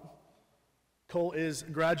come up. Cole is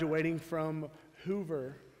graduating from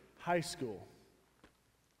Hoover High School.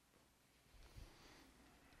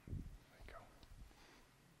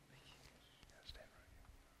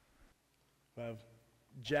 We have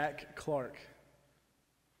Jack Clark.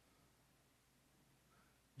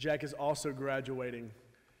 Jack is also graduating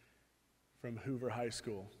from Hoover High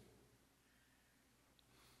School.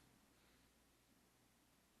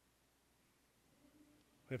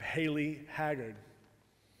 We have Haley Haggard.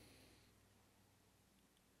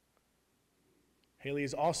 Haley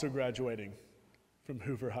is also graduating from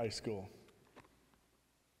Hoover High School.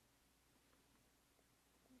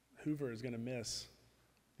 Hoover is going to miss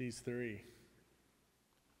these three.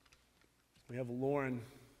 We have Lauren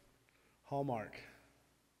Hallmark.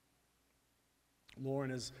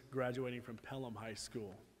 Lauren is graduating from Pelham High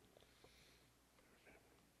School.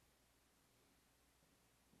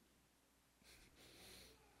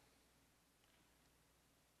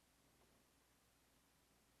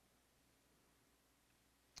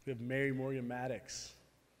 We have Mary Morgan Maddox.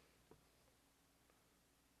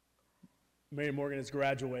 Mary Morgan is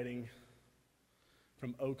graduating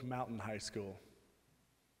from Oak Mountain High School.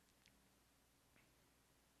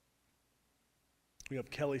 We have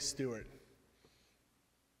Kelly Stewart.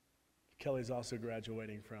 Kelly's also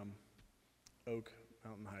graduating from Oak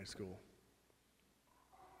Mountain High School.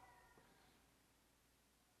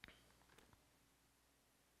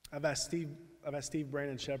 I've asked Steve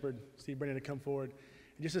Brandon Shepherd, Steve Brandon, to come forward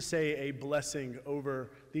and just to say a blessing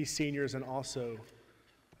over these seniors and also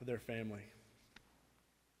their family.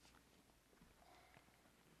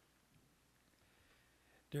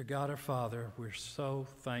 Dear God our Father, we're so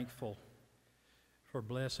thankful for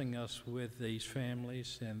blessing us with these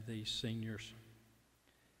families and these seniors,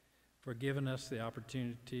 for giving us the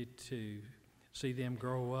opportunity to see them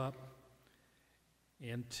grow up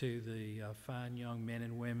into the fine young men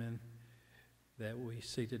and women that we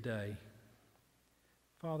see today.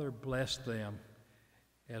 Father, bless them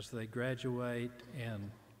as they graduate and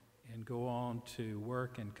go on to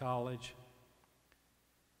work in college.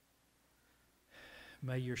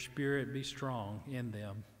 May your Spirit be strong in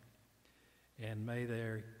them, and may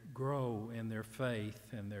they grow in their faith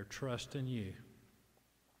and their trust in you.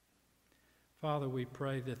 Father, we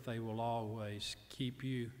pray that they will always keep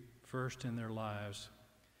you first in their lives,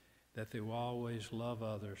 that they will always love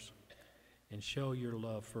others and show your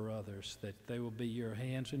love for others, that they will be your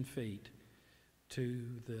hands and feet to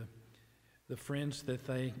the friends that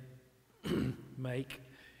they make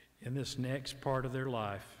in this next part of their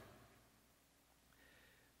life.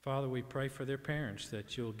 Father, we pray for their parents,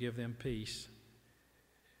 that you'll give them peace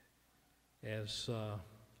as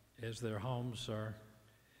their homes are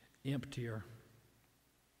emptier.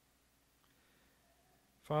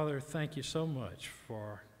 Father, thank you so much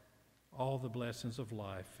for all the blessings of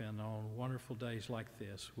life, and on wonderful days like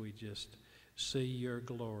this, we just see your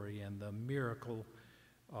glory and the miracle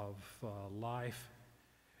of life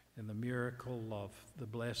and the miracle of the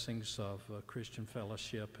blessings of Christian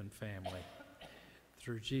fellowship and family.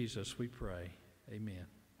 Through Jesus we pray. Amen.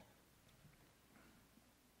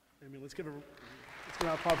 Amen. Let's give a round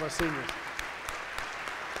of applause for our seniors.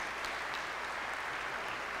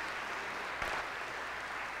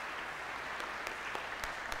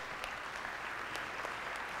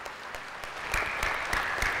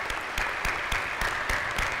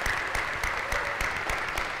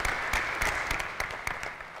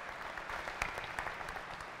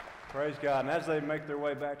 Praise God. And as they make their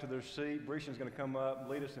way back to their seat, Brishan's going to come up and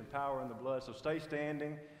lead us in power and the blood. So stay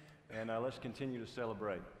standing, and let's continue to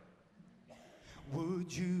celebrate.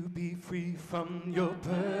 Would you be free from your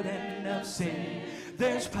burden of sin?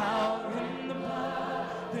 There's power in the blood.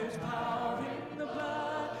 There's power in the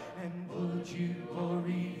blood. And would you for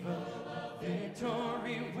evil a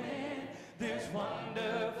victory win? There's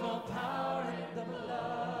wonderful power in the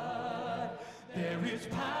blood. There is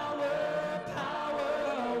power,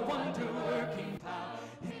 power, wonder-working power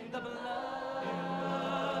in the blood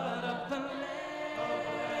of the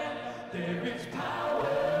Lamb. There is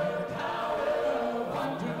power, power,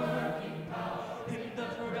 wonder-working power in the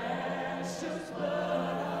precious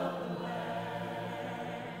blood of the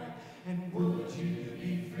Lamb. And would you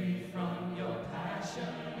be free from your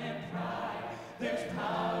passion and pride? There's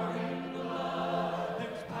power in the blood.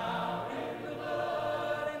 There's power in the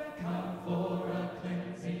blood. And come for a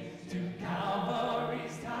cleansing to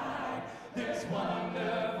Calvary's tide. There's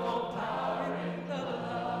wonderful power in the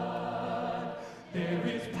blood. There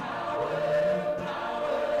is power,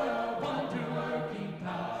 power, wonder-working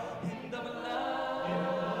power in the blood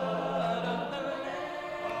of the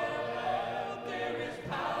Lamb. There is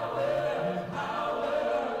power, power,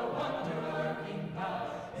 wonder-working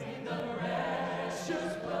power in the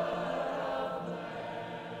precious blood of the Lamb.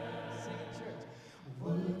 Sing it, church.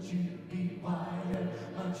 Would you be whiter,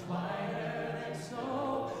 much whiter than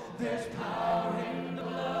snow? There's power in the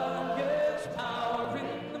blood, yes, power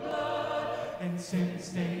in the blood. And sin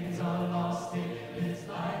stains are lost in His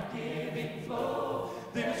life-giving flow.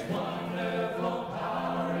 There's wonderful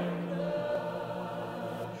power in the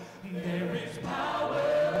blood. There is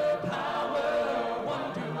power, power,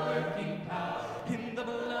 wonder-working power in the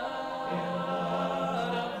blood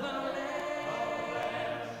of the Lamb.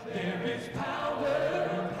 There is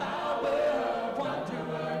power, power,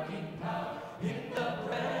 wonder-working power in the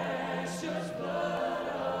precious blood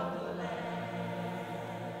of the Lamb.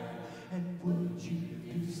 And would you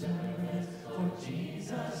do service for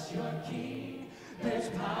Jesus your King? There's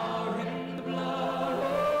power in the blood,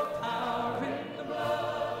 oh, power in the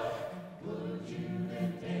blood. And would you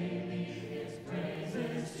live daily His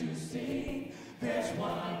praises to sing? There's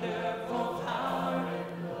wonderful power in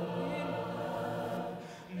the blood.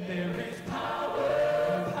 There is power,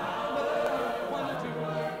 power,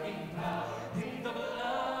 wonder-working power in the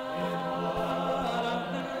blood of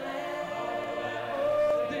the Lamb.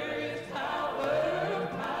 Oh, there is power,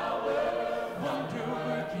 power,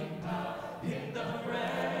 wonder-working power in the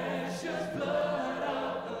precious blood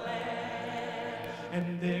of the Lamb. And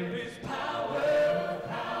there is power,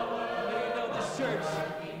 power, you know this church.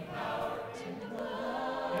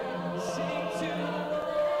 Sing to the Lord.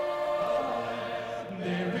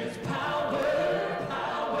 There is power,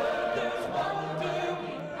 power, there's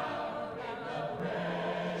wonder-working power in the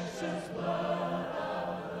precious blood of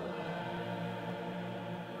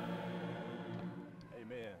the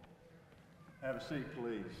Amen. Have a seat,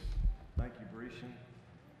 please. Thank you, Brishan.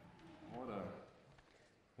 What a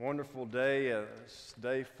wonderful day, a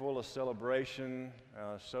day full of celebration.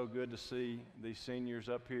 So good to see these seniors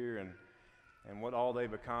up here and what all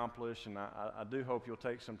they've accomplished. And I do hope you'll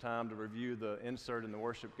take some time to review the insert in the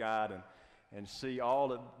worship guide and see all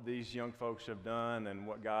that these young folks have done and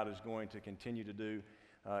what God is going to continue to do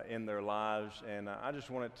in their lives. And I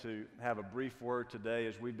just wanted to have a brief word today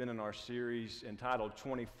as we've been in our series entitled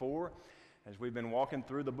 24, as we've been walking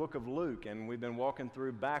through the book of Luke, and we've been walking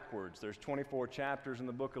through backwards. There's 24 chapters in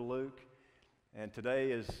the book of Luke, and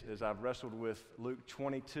today, as I've wrestled with Luke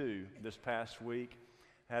 22 this past week,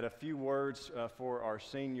 had a few words for our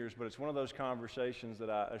seniors, but it's one of those conversations that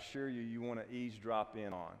I assure you want to eavesdrop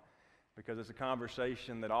in on, because it's a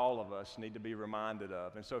conversation that all of us need to be reminded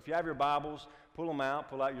of. And so if you have your Bibles, pull them out,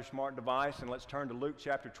 pull out your smart device, and let's turn to Luke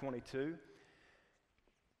chapter 22.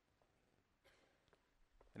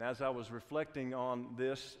 And as I was reflecting on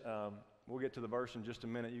this, we'll get to the verse in just a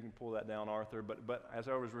minute. You can pull that down, Arthur. But as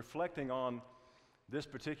I was reflecting on this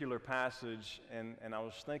particular passage, and I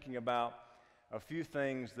was thinking about a few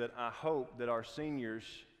things that I hope that our seniors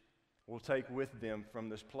will take with them from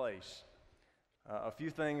this place. A few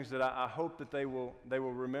things that I hope that they will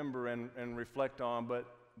remember and reflect on. But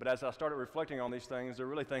as I started reflecting on these things, they're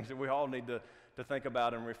really things that we all need to think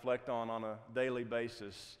about and reflect on a daily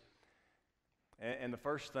basis. And the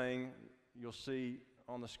first thing you'll see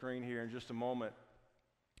on the screen here in just a moment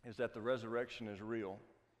is that the resurrection is real.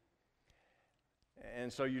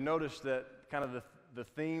 And so you notice that kind of the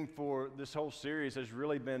theme for this whole series has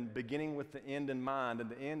really been beginning with the end in mind. And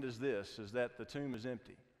the end is this, is that the tomb is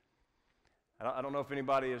empty. I don't know if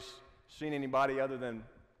anybody has seen anybody other than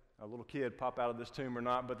a little kid pop out of this tomb or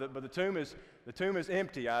not, but the tomb is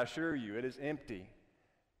empty, I assure you. It is empty.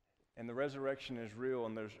 And the resurrection is real,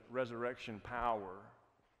 and there's resurrection power.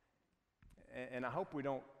 And I hope we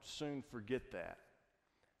don't soon forget that,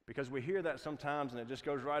 because we hear that sometimes and it just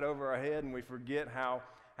goes right over our head, and we forget how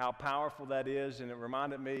powerful that is. And it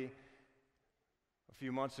reminded me a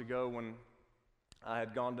few months ago when I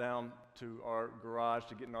had gone down to our garage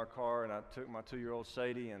to get in our car, and I took my 2-year-old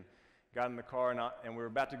Sadie and got in the car, and we were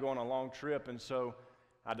about to go on a long trip. And so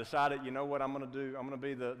I decided, you know what I'm going to do? I'm going to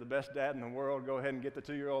be the best dad in the world. Go ahead and get the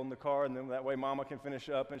 2-year-old in the car, and then that way Mama can finish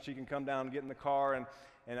up and she can come down and get in the car.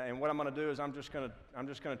 And what I'm going to do is I'm just going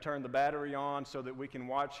to turn the battery on so that we can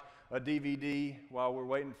watch a DVD while we're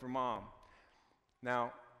waiting for Mom.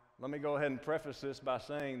 Now, let me go ahead and preface this by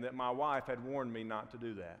saying that my wife had warned me not to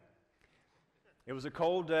do that. It was a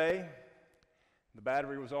cold day. The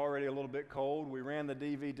battery was already a little bit cold. We ran the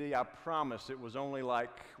DVD. I promise it was only like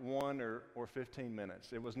 1 or 15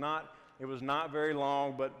 minutes. It was not very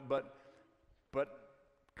long, but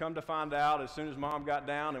come to find out, as soon as Mom got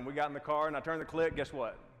down and we got in the car and I turned the click, guess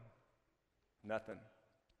what? Nothing.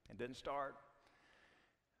 It didn't start.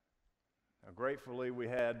 Now, gratefully, we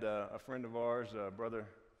had a friend of ours, Brother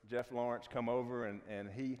Jeff Lawrence, come over, and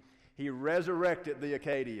he resurrected the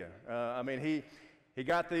Acadia. He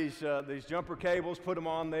got these jumper cables, put them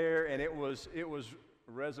on there, and it was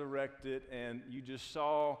resurrected, and you just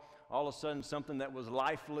saw all of a sudden something that was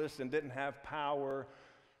lifeless and didn't have power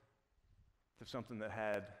to something that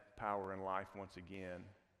had power and life once again.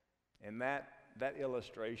 And that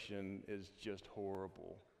illustration is just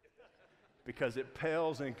horrible, because it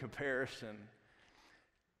pales in comparison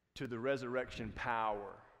to the resurrection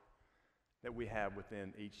power that we have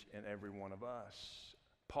within each and every one of us.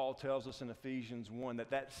 Paul tells us in Ephesians 1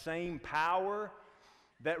 that same power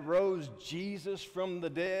that rose Jesus from the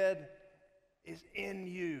dead is in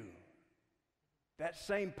you. That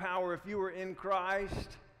same power, if you were in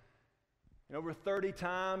Christ, and over 30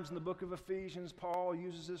 times in the book of Ephesians, Paul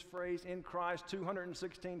uses this phrase, in Christ.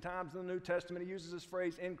 216 times in the New Testament, he uses this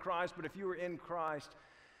phrase, in Christ. But if you were in Christ,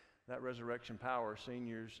 that resurrection power,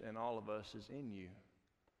 seniors and all of us, is in you.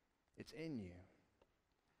 It's in you.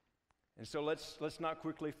 And so let's not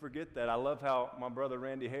quickly forget that. I love how my brother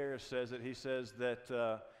Randy Harris says it. He says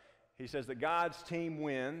that God's team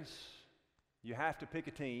wins. You have to pick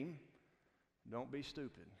a team. Don't be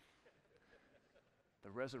stupid. The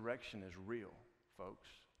resurrection is real, folks.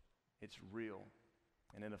 It's real,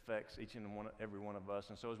 and it affects each and every one of us.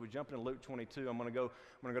 And so as we jump into Luke 22, I'm going to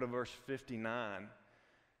go to verse 59.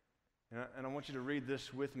 And I want you to read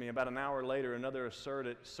this with me. About an hour later, another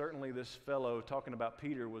asserted, certainly this fellow, talking about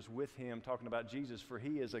Peter, was with him, talking about Jesus, for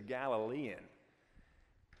he is a Galilean.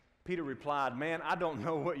 Peter replied, man, I don't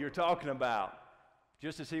know what you're talking about.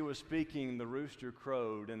 Just as he was speaking, the rooster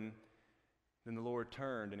crowed, and then the Lord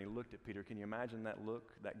turned and he looked at Peter. Can you imagine that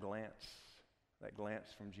look, that glance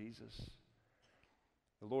from Jesus?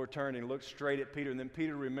 The Lord turned and looked straight at Peter, and then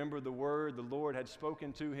Peter remembered the word the Lord had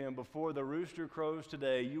spoken to him. Before the rooster crows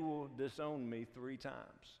today, you will disown me 3 times.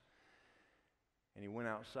 And he went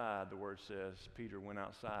outside, the word says. Peter went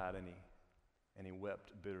outside and he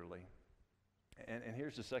wept bitterly. And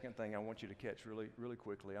here's the second thing I want you to catch really, really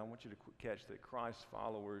quickly. I want you to catch that Christ's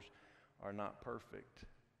followers are not perfect.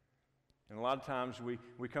 And a lot of times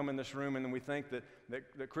we come in this room and we think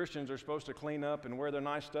that Christians are supposed to clean up and wear their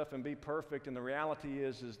nice stuff and be perfect. And the reality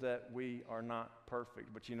is that we are not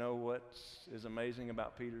perfect. But you know what is amazing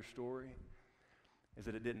about Peter's story? Is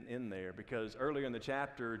that it didn't end there. Because earlier in the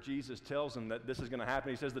chapter, Jesus tells them that this is going to happen.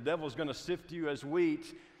 He says, the devil's going to sift you as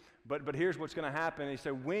wheat. But here's what's going to happen. He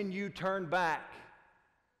said, when you turn back.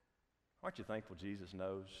 Aren't you thankful Jesus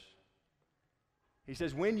knows? He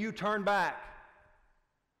says, when you turn back,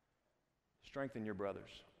 strengthen your brothers.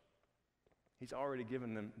 He's already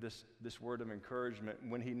given them this word of encouragement.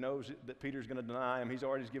 When he knows that Peter's going to deny him, he's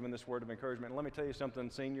already given this word of encouragement. And let me tell you something,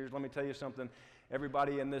 seniors. Let me tell you something.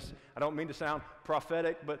 Everybody in this, I don't mean to sound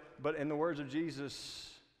prophetic, but in the words of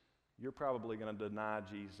Jesus, you're probably going to deny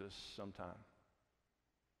Jesus sometime.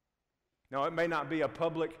 Now, it may not be a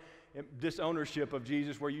public disownership of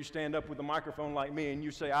Jesus where you stand up with a microphone like me and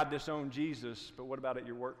you say, I disown Jesus, but what about at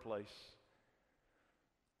your workplace?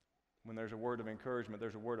 When there's a word of encouragement,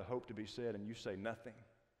 there's a word of hope to be said, and you say nothing.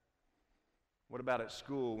 What about at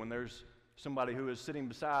school when there's somebody who is sitting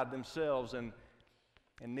beside themselves and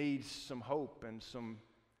needs some hope and some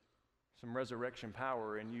resurrection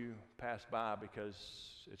power, and you pass by because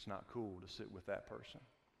it's not cool to sit with that person?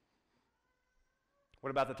 What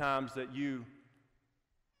about the times that you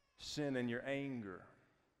sin in your anger?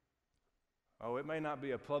 Oh, it may not be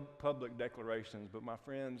a public declaration, but my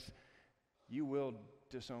friends, you will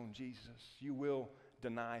disown Jesus. You will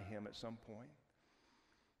deny him at some point.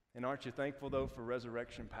 And aren't you thankful, though, for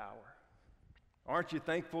resurrection power? Aren't you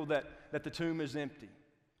thankful that the tomb is empty?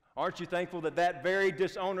 Aren't you thankful that that very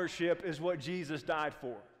disownership is what Jesus died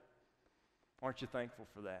for? Aren't you thankful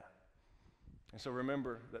for that? And so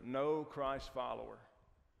remember that no Christ follower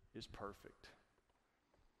is perfect.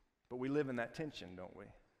 But we live in that tension, don't we?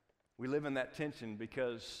 We live in that tension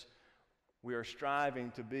because we are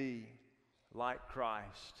striving to be like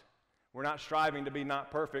Christ. We're not striving to be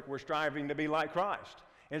not perfect, we're striving to be like Christ.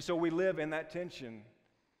 And so we live in that tension.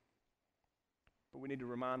 But we need to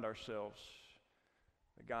remind ourselves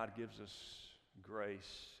that God gives us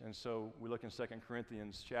grace. And so we look in 2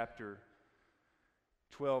 Corinthians chapter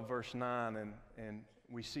 12, verse 9, and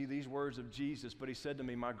we see these words of Jesus. But he said to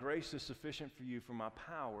me, my grace is sufficient for you, for my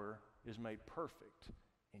power is made perfect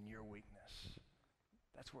in your weakness.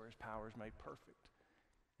 That's where his power is made perfect,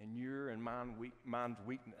 in your and mine's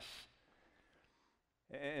weakness.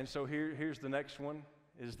 And so here's the next one,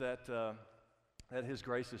 is that his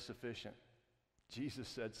grace is sufficient. Jesus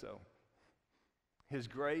said so. His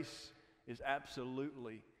grace is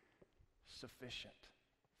absolutely sufficient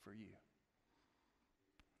for you.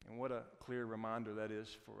 And what a clear reminder that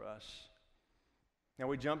is for us. Now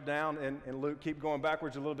we jump down in Luke, keep going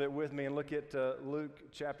backwards a little bit with me and look at Luke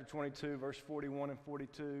chapter 22, verse 41 and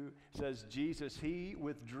 42. It says, Jesus, he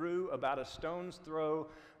withdrew about a stone's throw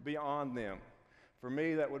beyond them. For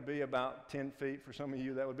me, that would be about 10 feet. For some of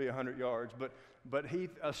you, that would be 100 yards. But he,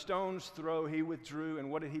 a stone's throw, he withdrew.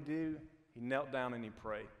 And what did he do? He knelt down and he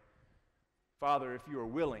prayed. Father, if you are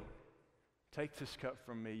willing, take this cup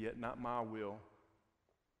from me, yet not my will,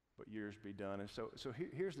 but yours be done. And so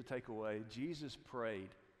here's the takeaway. Jesus prayed.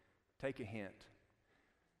 Take a hint.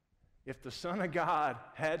 If the Son of God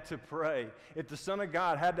had to pray, if the Son of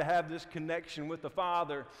God had to have this connection with the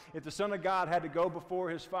Father, if the Son of God had to go before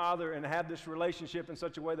his Father and have this relationship in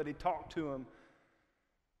such a way that he talked to him,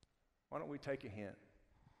 why don't we take a hint?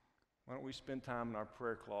 Why don't we spend time in our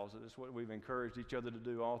prayer closet? It's what we've encouraged each other to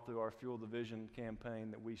do all through our Fuel the Vision campaign,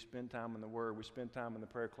 that we spend time in the Word, we spend time in the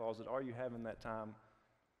prayer closet. Are you having that time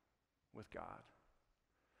with God?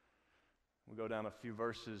 We go down a few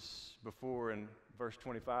verses before, in verse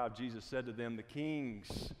 25, Jesus said to them, the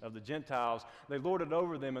kings of the Gentiles, they lord it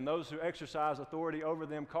over them, and those who exercise authority over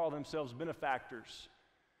them call themselves benefactors.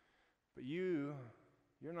 But you're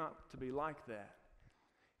not to be like that.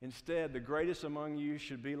 Instead, the greatest among you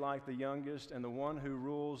should be like the youngest, and the one who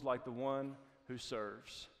rules like the one who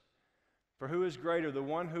serves. For who is greater, the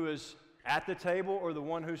one who is at the table or the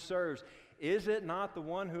one who serves? Is it not the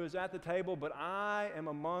one who is at the table? But I am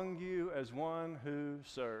among you as one who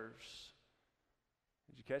serves.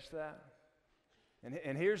 Did you catch that?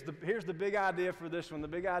 And here's the big idea for this one. The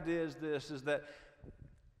big idea is this, is that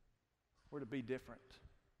we're to be different.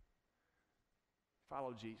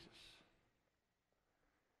 Follow Jesus.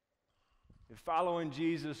 If following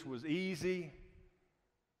Jesus was easy,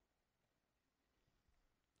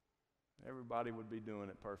 everybody would be doing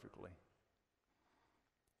it perfectly.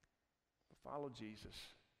 But follow Jesus.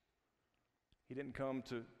 He didn't come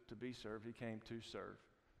to be served. He came to serve.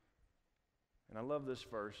 And I love this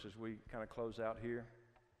verse as we kind of close out here.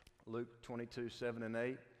 Luke 22, 7 and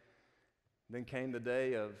 8. Then came the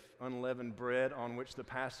day of unleavened bread on which the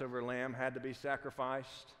Passover lamb had to be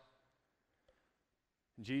sacrificed.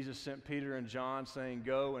 Jesus sent Peter and John saying,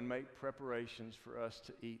 go and make preparations for us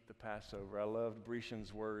to eat the Passover. I loved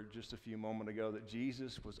Brishan's word just a few moments ago that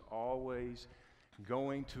Jesus was always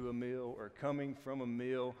going to a meal or coming from a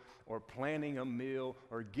meal or planning a meal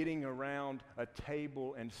or getting around a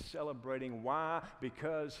table and celebrating. Why?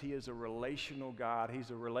 Because he is a relational God.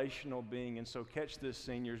 He's a relational being. And so catch this,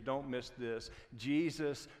 seniors. Don't miss this.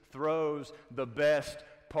 Jesus throws the best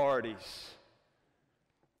parties.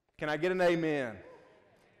 Can I get an amen?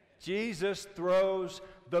 Jesus throws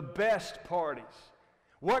the best parties.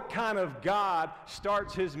 What kind of God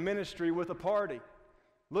starts his ministry with a party?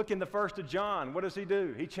 Look in the 1st of John. What does he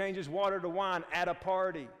do? He changes water to wine at a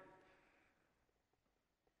party.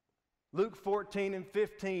 Luke 14 and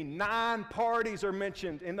 15, 9 parties are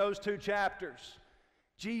mentioned in those 2 chapters.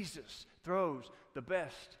 Jesus throws the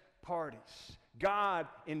best parties. God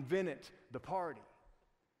invented the party.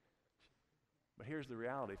 But here's the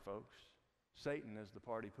reality, folks. Satan is the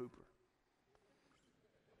party pooper.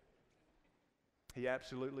 He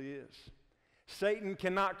absolutely is. Satan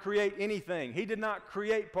cannot create anything. He did not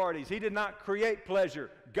create parties. He did not create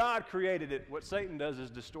pleasure. God created it. What Satan does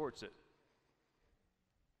is distorts it.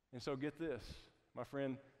 And so get this. My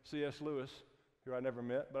friend C.S. Lewis, who I never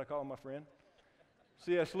met, but I call him my friend.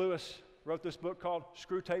 C.S. Lewis wrote this book called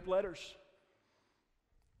Screw Tape Letters.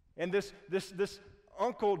 And this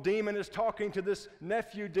uncle demon is talking to this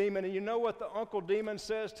nephew demon, and you know what the uncle demon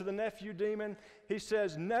says to the nephew demon? He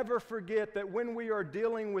says, never forget that when we are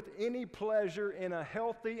dealing with any pleasure in a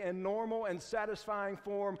healthy and normal and satisfying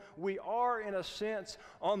form, we are, in a sense,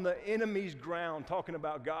 on the enemy's ground, talking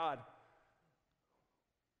about God.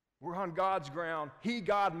 We're on God's ground.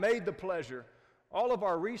 God, made the pleasure. All of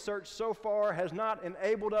our research so far has not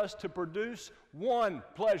enabled us to produce one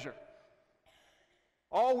pleasure.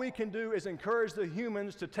 All we can do is encourage the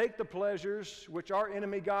humans to take the pleasures which our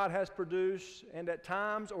enemy God has produced, and at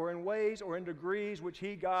times or in ways or in degrees which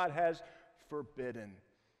God has forbidden.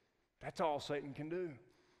 That's all Satan can do,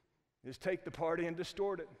 is take the party and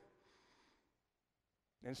distort it.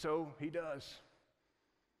 And so he does.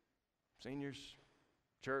 Seniors,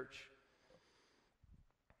 church,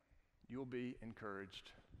 you'll be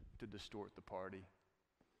encouraged to distort the party.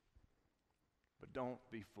 But don't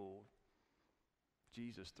be fooled.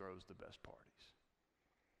 Jesus throws the best parties,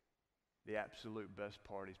 the absolute best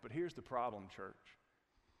parties. But here's the problem, church.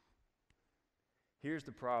 Here's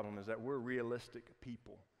the problem, is that we're realistic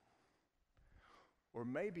people. Or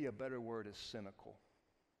maybe a better word is cynical.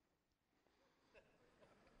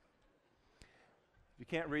 If you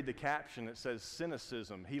can't read the caption, it says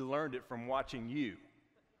cynicism. He learned it from watching you.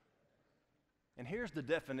 And here's the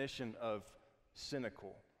definition of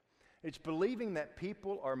cynical. It's believing that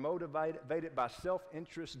people are motivated by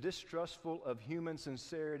self-interest, distrustful of human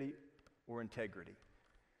sincerity or integrity.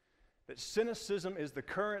 That cynicism is the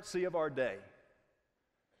currency of our day.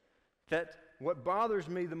 That what bothers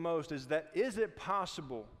me the most is that, is it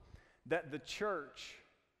possible that the church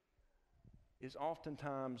is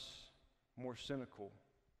oftentimes more cynical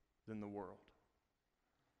than the world?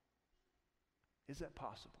 Is that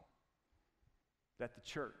possible? That the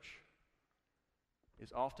church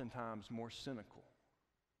is oftentimes more cynical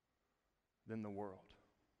than the world?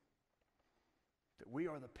 That we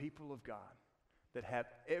are the people of God that have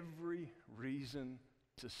every reason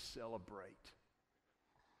to celebrate.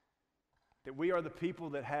 That we are the people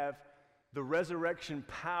that have the resurrection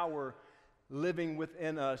power living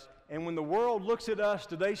within us. And when the world looks at us,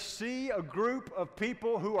 do they see a group of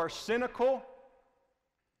people who are cynical?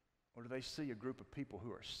 Or do they see a group of people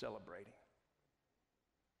who are celebrating?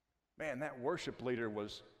 Man, that worship leader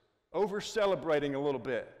was over-celebrating a little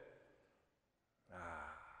bit.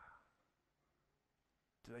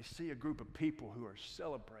 Do they see a group of people who are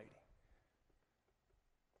celebrating?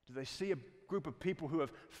 Do they see a group of people who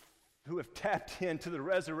have tapped into the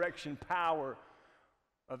resurrection power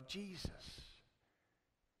of Jesus?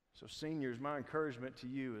 So seniors, my encouragement to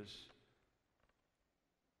you is,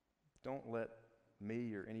 don't let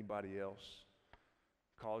me or anybody else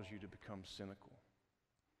cause you to become cynical.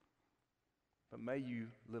 But may you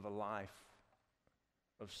live a life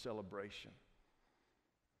of celebration.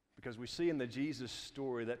 Because we see in the Jesus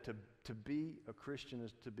story that to be a Christian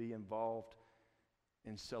is to be involved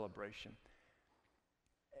in celebration.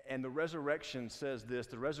 And the resurrection says this.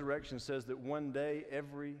 The resurrection says that one day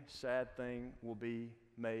every sad thing will be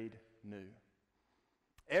made new.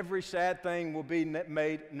 Every sad thing will be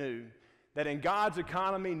made new. That in God's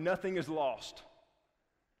economy, nothing is lost.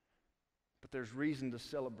 But there's reason to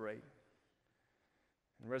celebrate.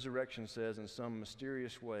 And resurrection says, in some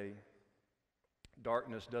mysterious way,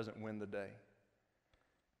 darkness doesn't win the day.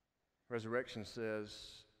 Resurrection says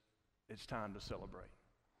it's time to celebrate.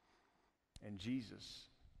 And Jesus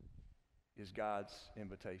is God's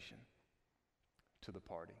invitation to the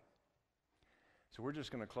party. So we're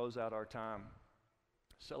just going to close out our time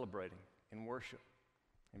celebrating in worship.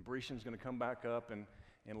 And Brishan's going to come back up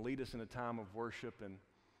and lead us in a time of worship.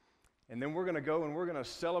 And then we're going to go and we're going to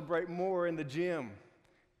celebrate more in the gym.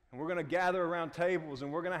 And we're going to gather around tables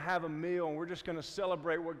and we're going to have a meal and we're just going to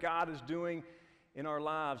celebrate what God is doing in our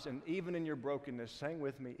lives. And even in your brokenness, hang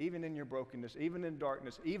with me, even in your brokenness, even in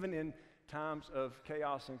darkness, even in times of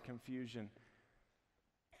chaos and confusion,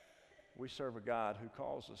 we serve a God who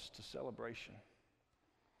calls us to celebration.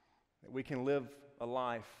 That we can live a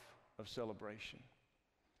life of celebration.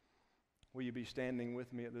 Will you be standing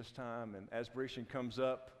with me at this time? And as Brishan comes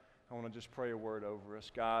up, I want to just pray a word over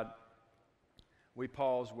us. God, we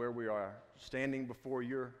pause where we are, standing before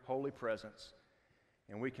your holy presence,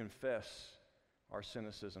 and we confess our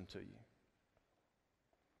cynicism to you.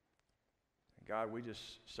 And God, we just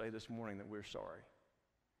say this morning that we're sorry.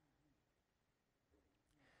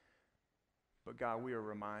 But God, we are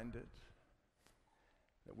reminded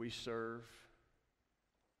that we serve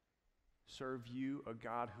you, a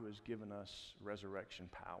God who has given us resurrection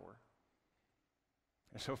power.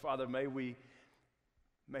 And so, Father, may we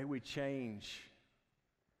change,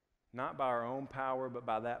 not by our own power, but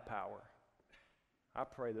by that power I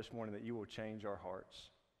pray this morning that you will change our hearts,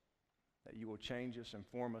 that you will change us and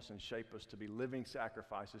form us and shape us to be living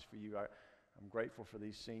sacrifices for you. I'm grateful for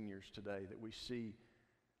these seniors today, that we see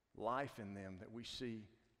life in them, that we see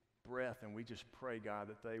breath, and we just pray, God,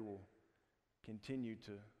 that they will continue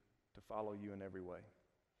to follow you in every way.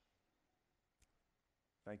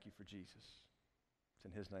 Thank you for Jesus. It's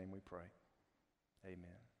in his name we pray.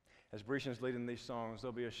 Amen. As Brishan's leading these songs,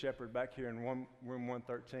 there'll be a shepherd back here in room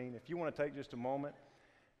 113. If you want to take just a moment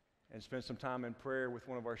and spend some time in prayer with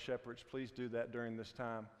one of our shepherds, please do that during this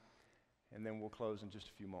time, and then we'll close in just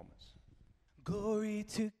a few moments. Glory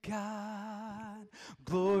to God,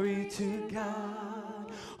 glory to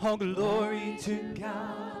God, all glory to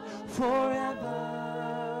God, forever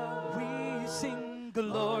we sing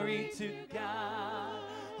glory to God,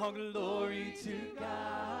 all glory to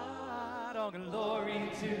God, all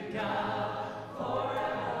glory to God,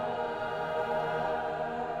 forever.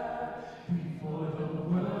 Before the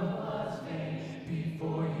world was made,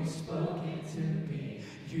 before you spoke it to be,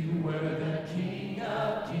 you were the King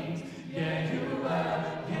of Kings. Yeah, you were,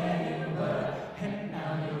 and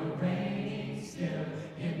now you're reigning still,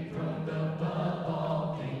 enthroned above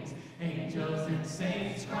all things. Angels and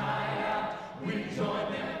saints cry out, we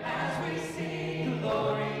join them as we sing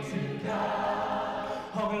glory to God,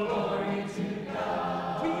 oh glory to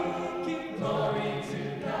God, we give glory to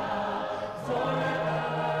God forever.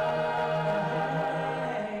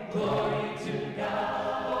 Glory to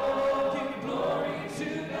God, oh give glory to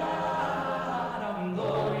God, oh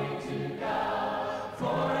glory to God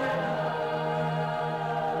forever.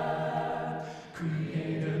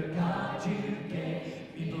 Creator God, you gave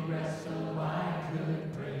me breath so I could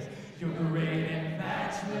praise your great and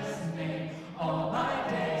matchless name all my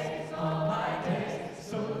days,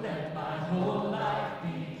 so let my whole life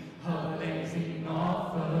be a blazing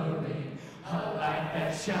offering, a life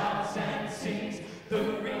that shouts and sings the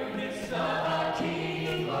greatness of our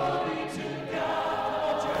King. Glory to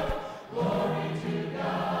God, glory to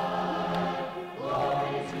God,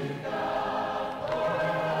 glory to God,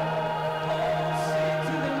 forever. Sing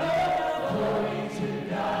to the Lord, glory to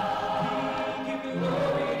God, we give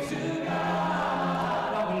glory to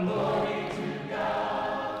God, our glory to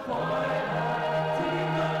God, forever. Take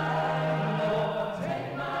my life, Lord, take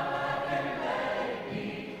my life and let it be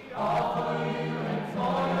all for you and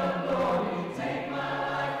for your glory. Take my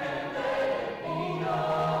life and let it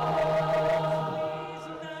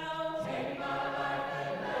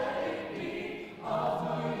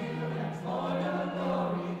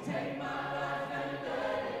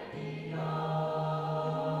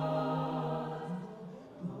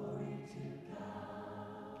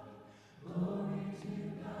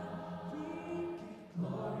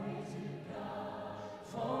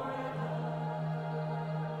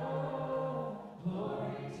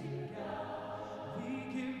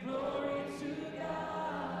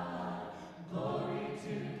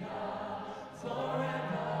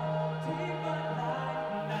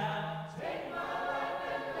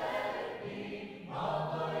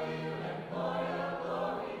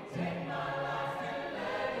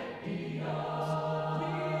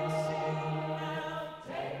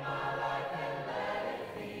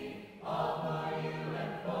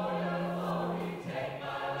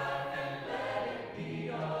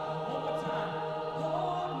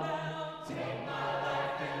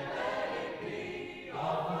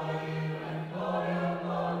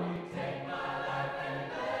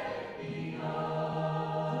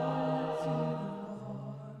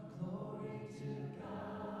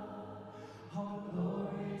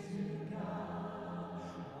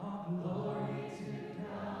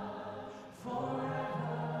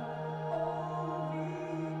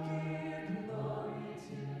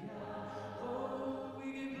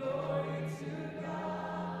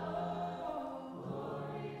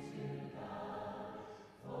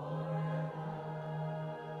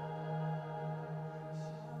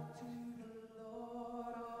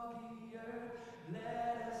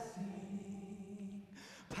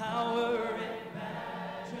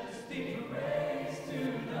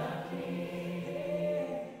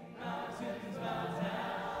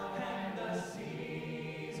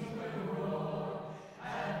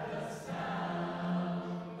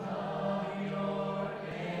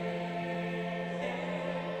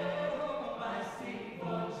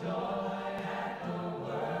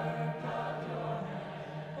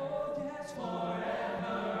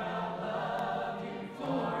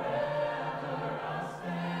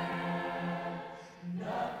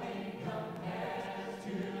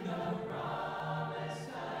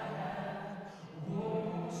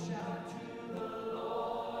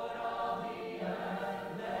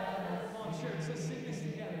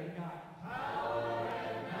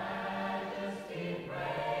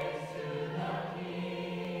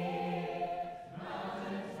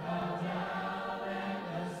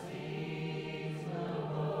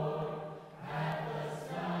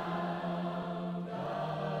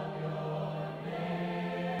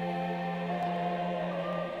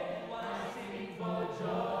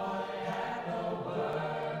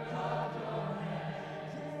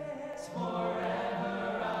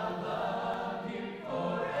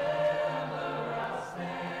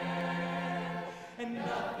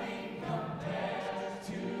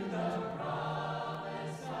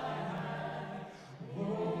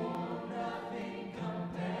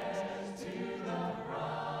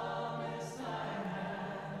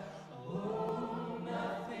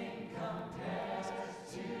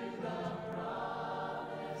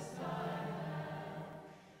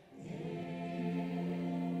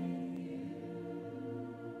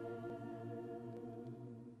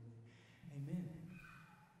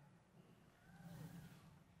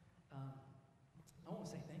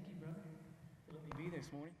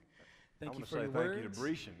This morning. I Thank you want for to say your thank words. you to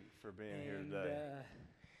Brishan for being here today.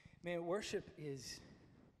 Man, worship is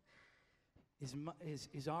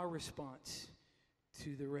our response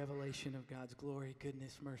to the revelation of God's glory,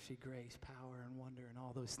 goodness, mercy, grace, power, and wonder, and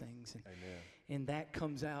all those things. And, Amen. And that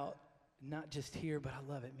comes out not just here, but I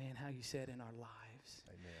love it, man, how you said in our lives.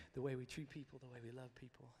 Amen. The way we treat people, the way we love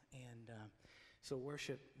people. And so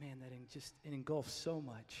worship, man, it engulfs so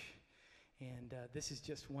much. And this is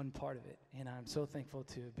just one part of it. And I'm so thankful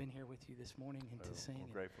to have been here with you this morning and to sing. We're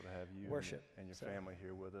grateful to have you worship. and your family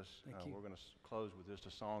here with us. Thank you. We're going to close with just a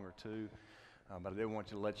song or two. But I did want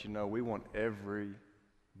to let you know we want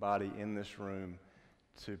everybody in this room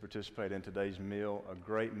to participate in today's meal. A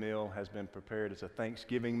great meal has been prepared. It's a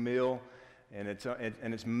Thanksgiving meal, and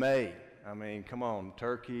it's made. I mean, come on,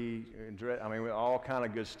 turkey, all kind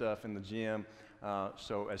of good stuff in the gym.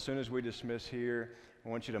 So as soon as we dismiss here, I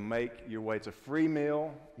want you to make your way. It's a free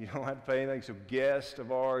meal. You don't have to pay anything. So guests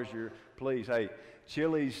of ours, please, hey,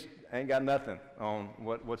 Chili's ain't got nothing on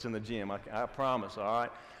what's in the gym. I promise, all right?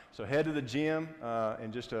 So head to the gym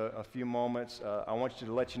in just a few moments. I want you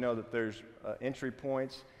to let you know that there's entry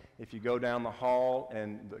points if you go down the hall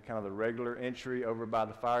and the regular entry over by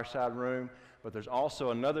the fireside room. But there's also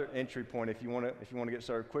another entry point if you want to get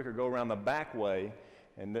started quicker. Go around the back way.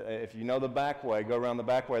 And if you know the back way, go around the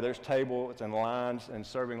back way. There's tables and lines and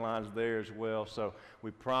serving lines there as well. So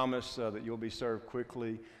we promise that you'll be served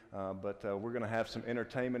quickly. But we're going to have some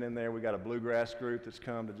entertainment in there. We got a bluegrass group that's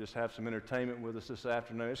come to just have some entertainment with us this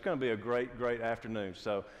afternoon. It's going to be a great, great afternoon.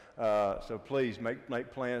 So please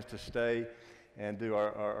make plans to stay and do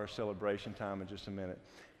our celebration time in just a minute.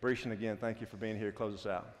 Brishan, again, thank you for being here. Close us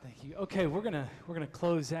out. Thank you. Okay, we're gonna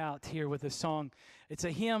close out here with a song. It's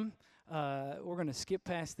a hymn. We're going to skip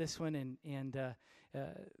past this one, and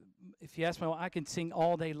if you ask me, I can sing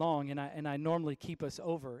all day long, and I normally keep us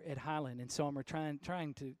over at Highland, and so I'm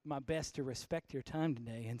trying to my best to respect your time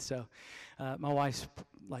today, and so my wife's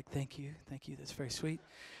like, thank you, that's very sweet,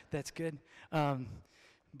 that's good,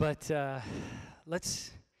 but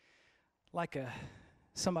let's, like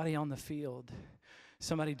somebody on the field,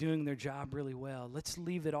 somebody doing their job really well, let's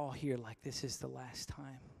leave it all here like this is the last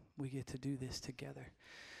time we get to do this together.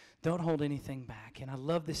 Don't hold anything back. And I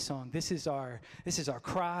love this song. This is our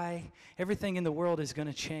cry. Everything in the world is going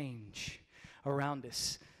to change around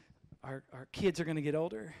us. Our kids are going to get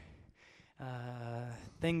older.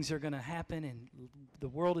 Things are going to happen, and the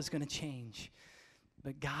world is going to change.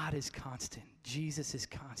 But God is constant. Jesus is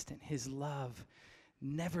constant. His love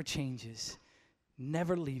never changes,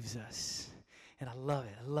 never leaves us. And I love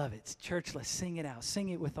it. I love it. Church, let's sing it out. Sing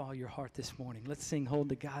it with all your heart this morning. Let's sing Hold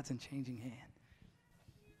to God's Unchanging Hand.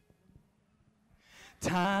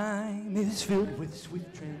 Time is filled with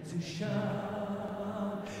swift transition,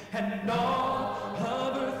 and all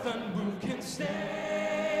of earth unmoved can stand.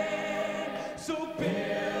 So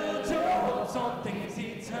build your hopes on things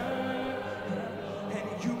eternal,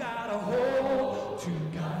 and you gotta hold to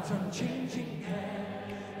God's unchanging hand.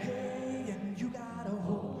 Hey, and you gotta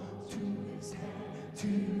hold to His hand, to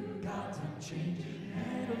God's unchanging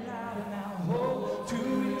hand. A little louder now, hold to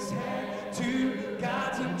His hand, to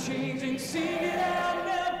God's unchanging. Sing it out.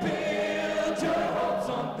 Build your hopes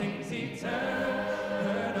on things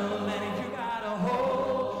eternal, and you gotta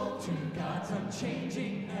hold to God's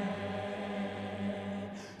unchanging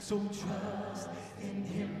hand. So trust in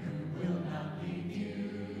Him who will not leave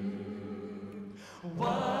you.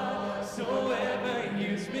 Whatsoever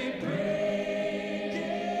years may bring,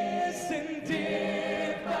 yes, and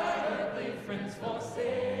if thy earthly friends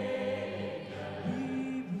forsake,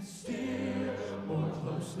 we will still more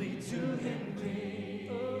closely to Him cling.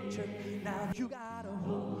 Now you gotta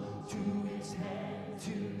hold to His hand,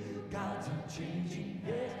 to God's unchanging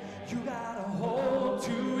hand. You gotta hold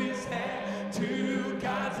to His hand, to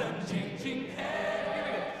God's unchanging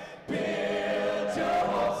hand. Build your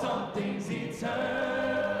hopes on things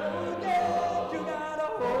eternal. You gotta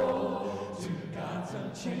hold to God's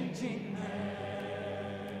unchanging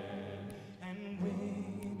hand. And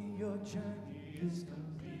when your journey is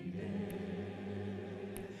completed,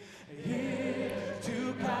 if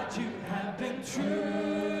to God you have been true,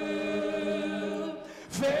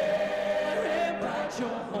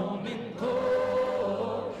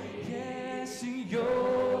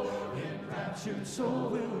 so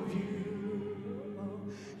will you. Oh,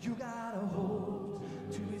 you gotta hold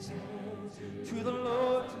to his hand, to the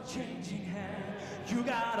Lord's unchanging hand. You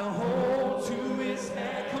gotta hold to his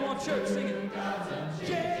hand. Come on, church, sing it.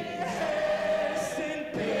 Yes,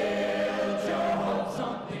 and build your hopes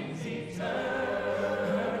on things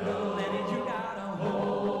eternal. And you gotta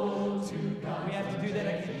hold to God. We have to do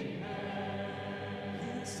that again.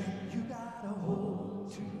 Yes, and you gotta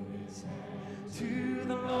hold to his hand, to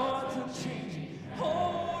the Lord's unchanging.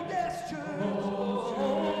 Oh, yes, church.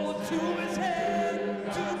 Hold to his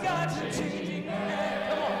hand, to God's unchanging hand.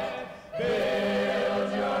 Come on.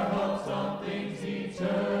 Build your hopes on things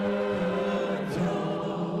eternal.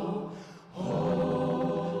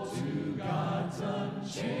 Hold to God's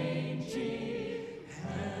unchanging hands.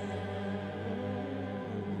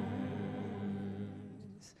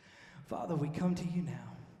 Father, we come to you now.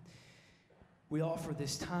 We offer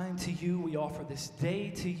this time to you. We offer this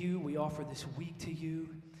day to you. We offer this week to you.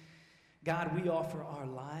 God, we offer our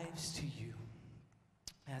lives to you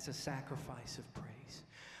as a sacrifice of praise.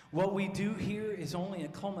 What we do here is only a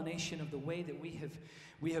culmination of the way that we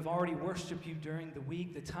have already worshiped you during the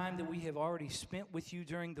week, the time that we have already spent with you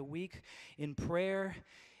during the week in prayer.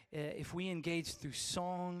 If we engage through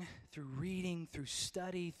song, through reading, through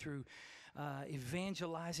study, through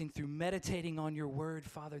evangelizing, through meditating on your word,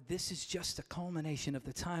 Father, this is just a culmination of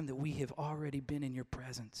the time that we have already been in your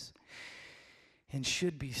presence and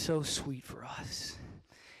should be so sweet for us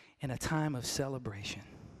in a time of celebration,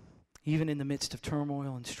 even in the midst of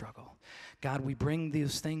turmoil and struggle. God, we bring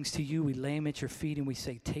these things to you, we lay them at your feet, and we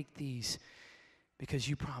say, take these, because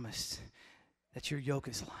you promised that your yoke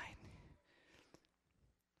is light.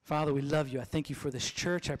 Father, we love you. I thank you for this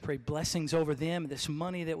church. I pray blessings over them. This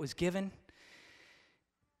money that was given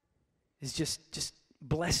is just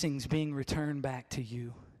blessings being returned back to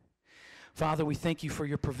you. Father, we thank you for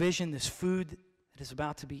your provision, this food that is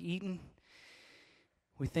about to be eaten.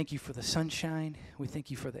 We thank you for the sunshine. We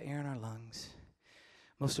thank you for the air in our lungs.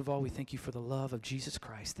 Most of all, we thank you for the love of Jesus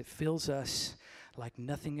Christ that fills us like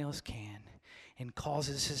nothing else can and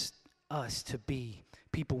causes us to be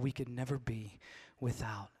people we could never be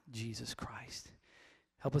without Jesus Christ.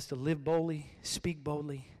 Help us to live boldly, speak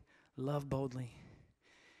boldly, love boldly,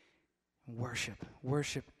 worship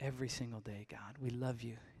every single day, God. We love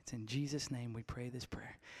you. It's in Jesus' name we pray this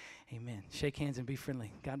prayer. Amen. Shake hands and be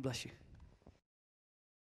friendly. God bless you.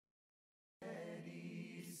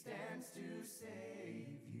 He stands to save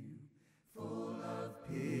you, full of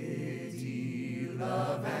pity,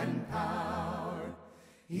 love, and power.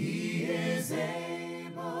 He is able.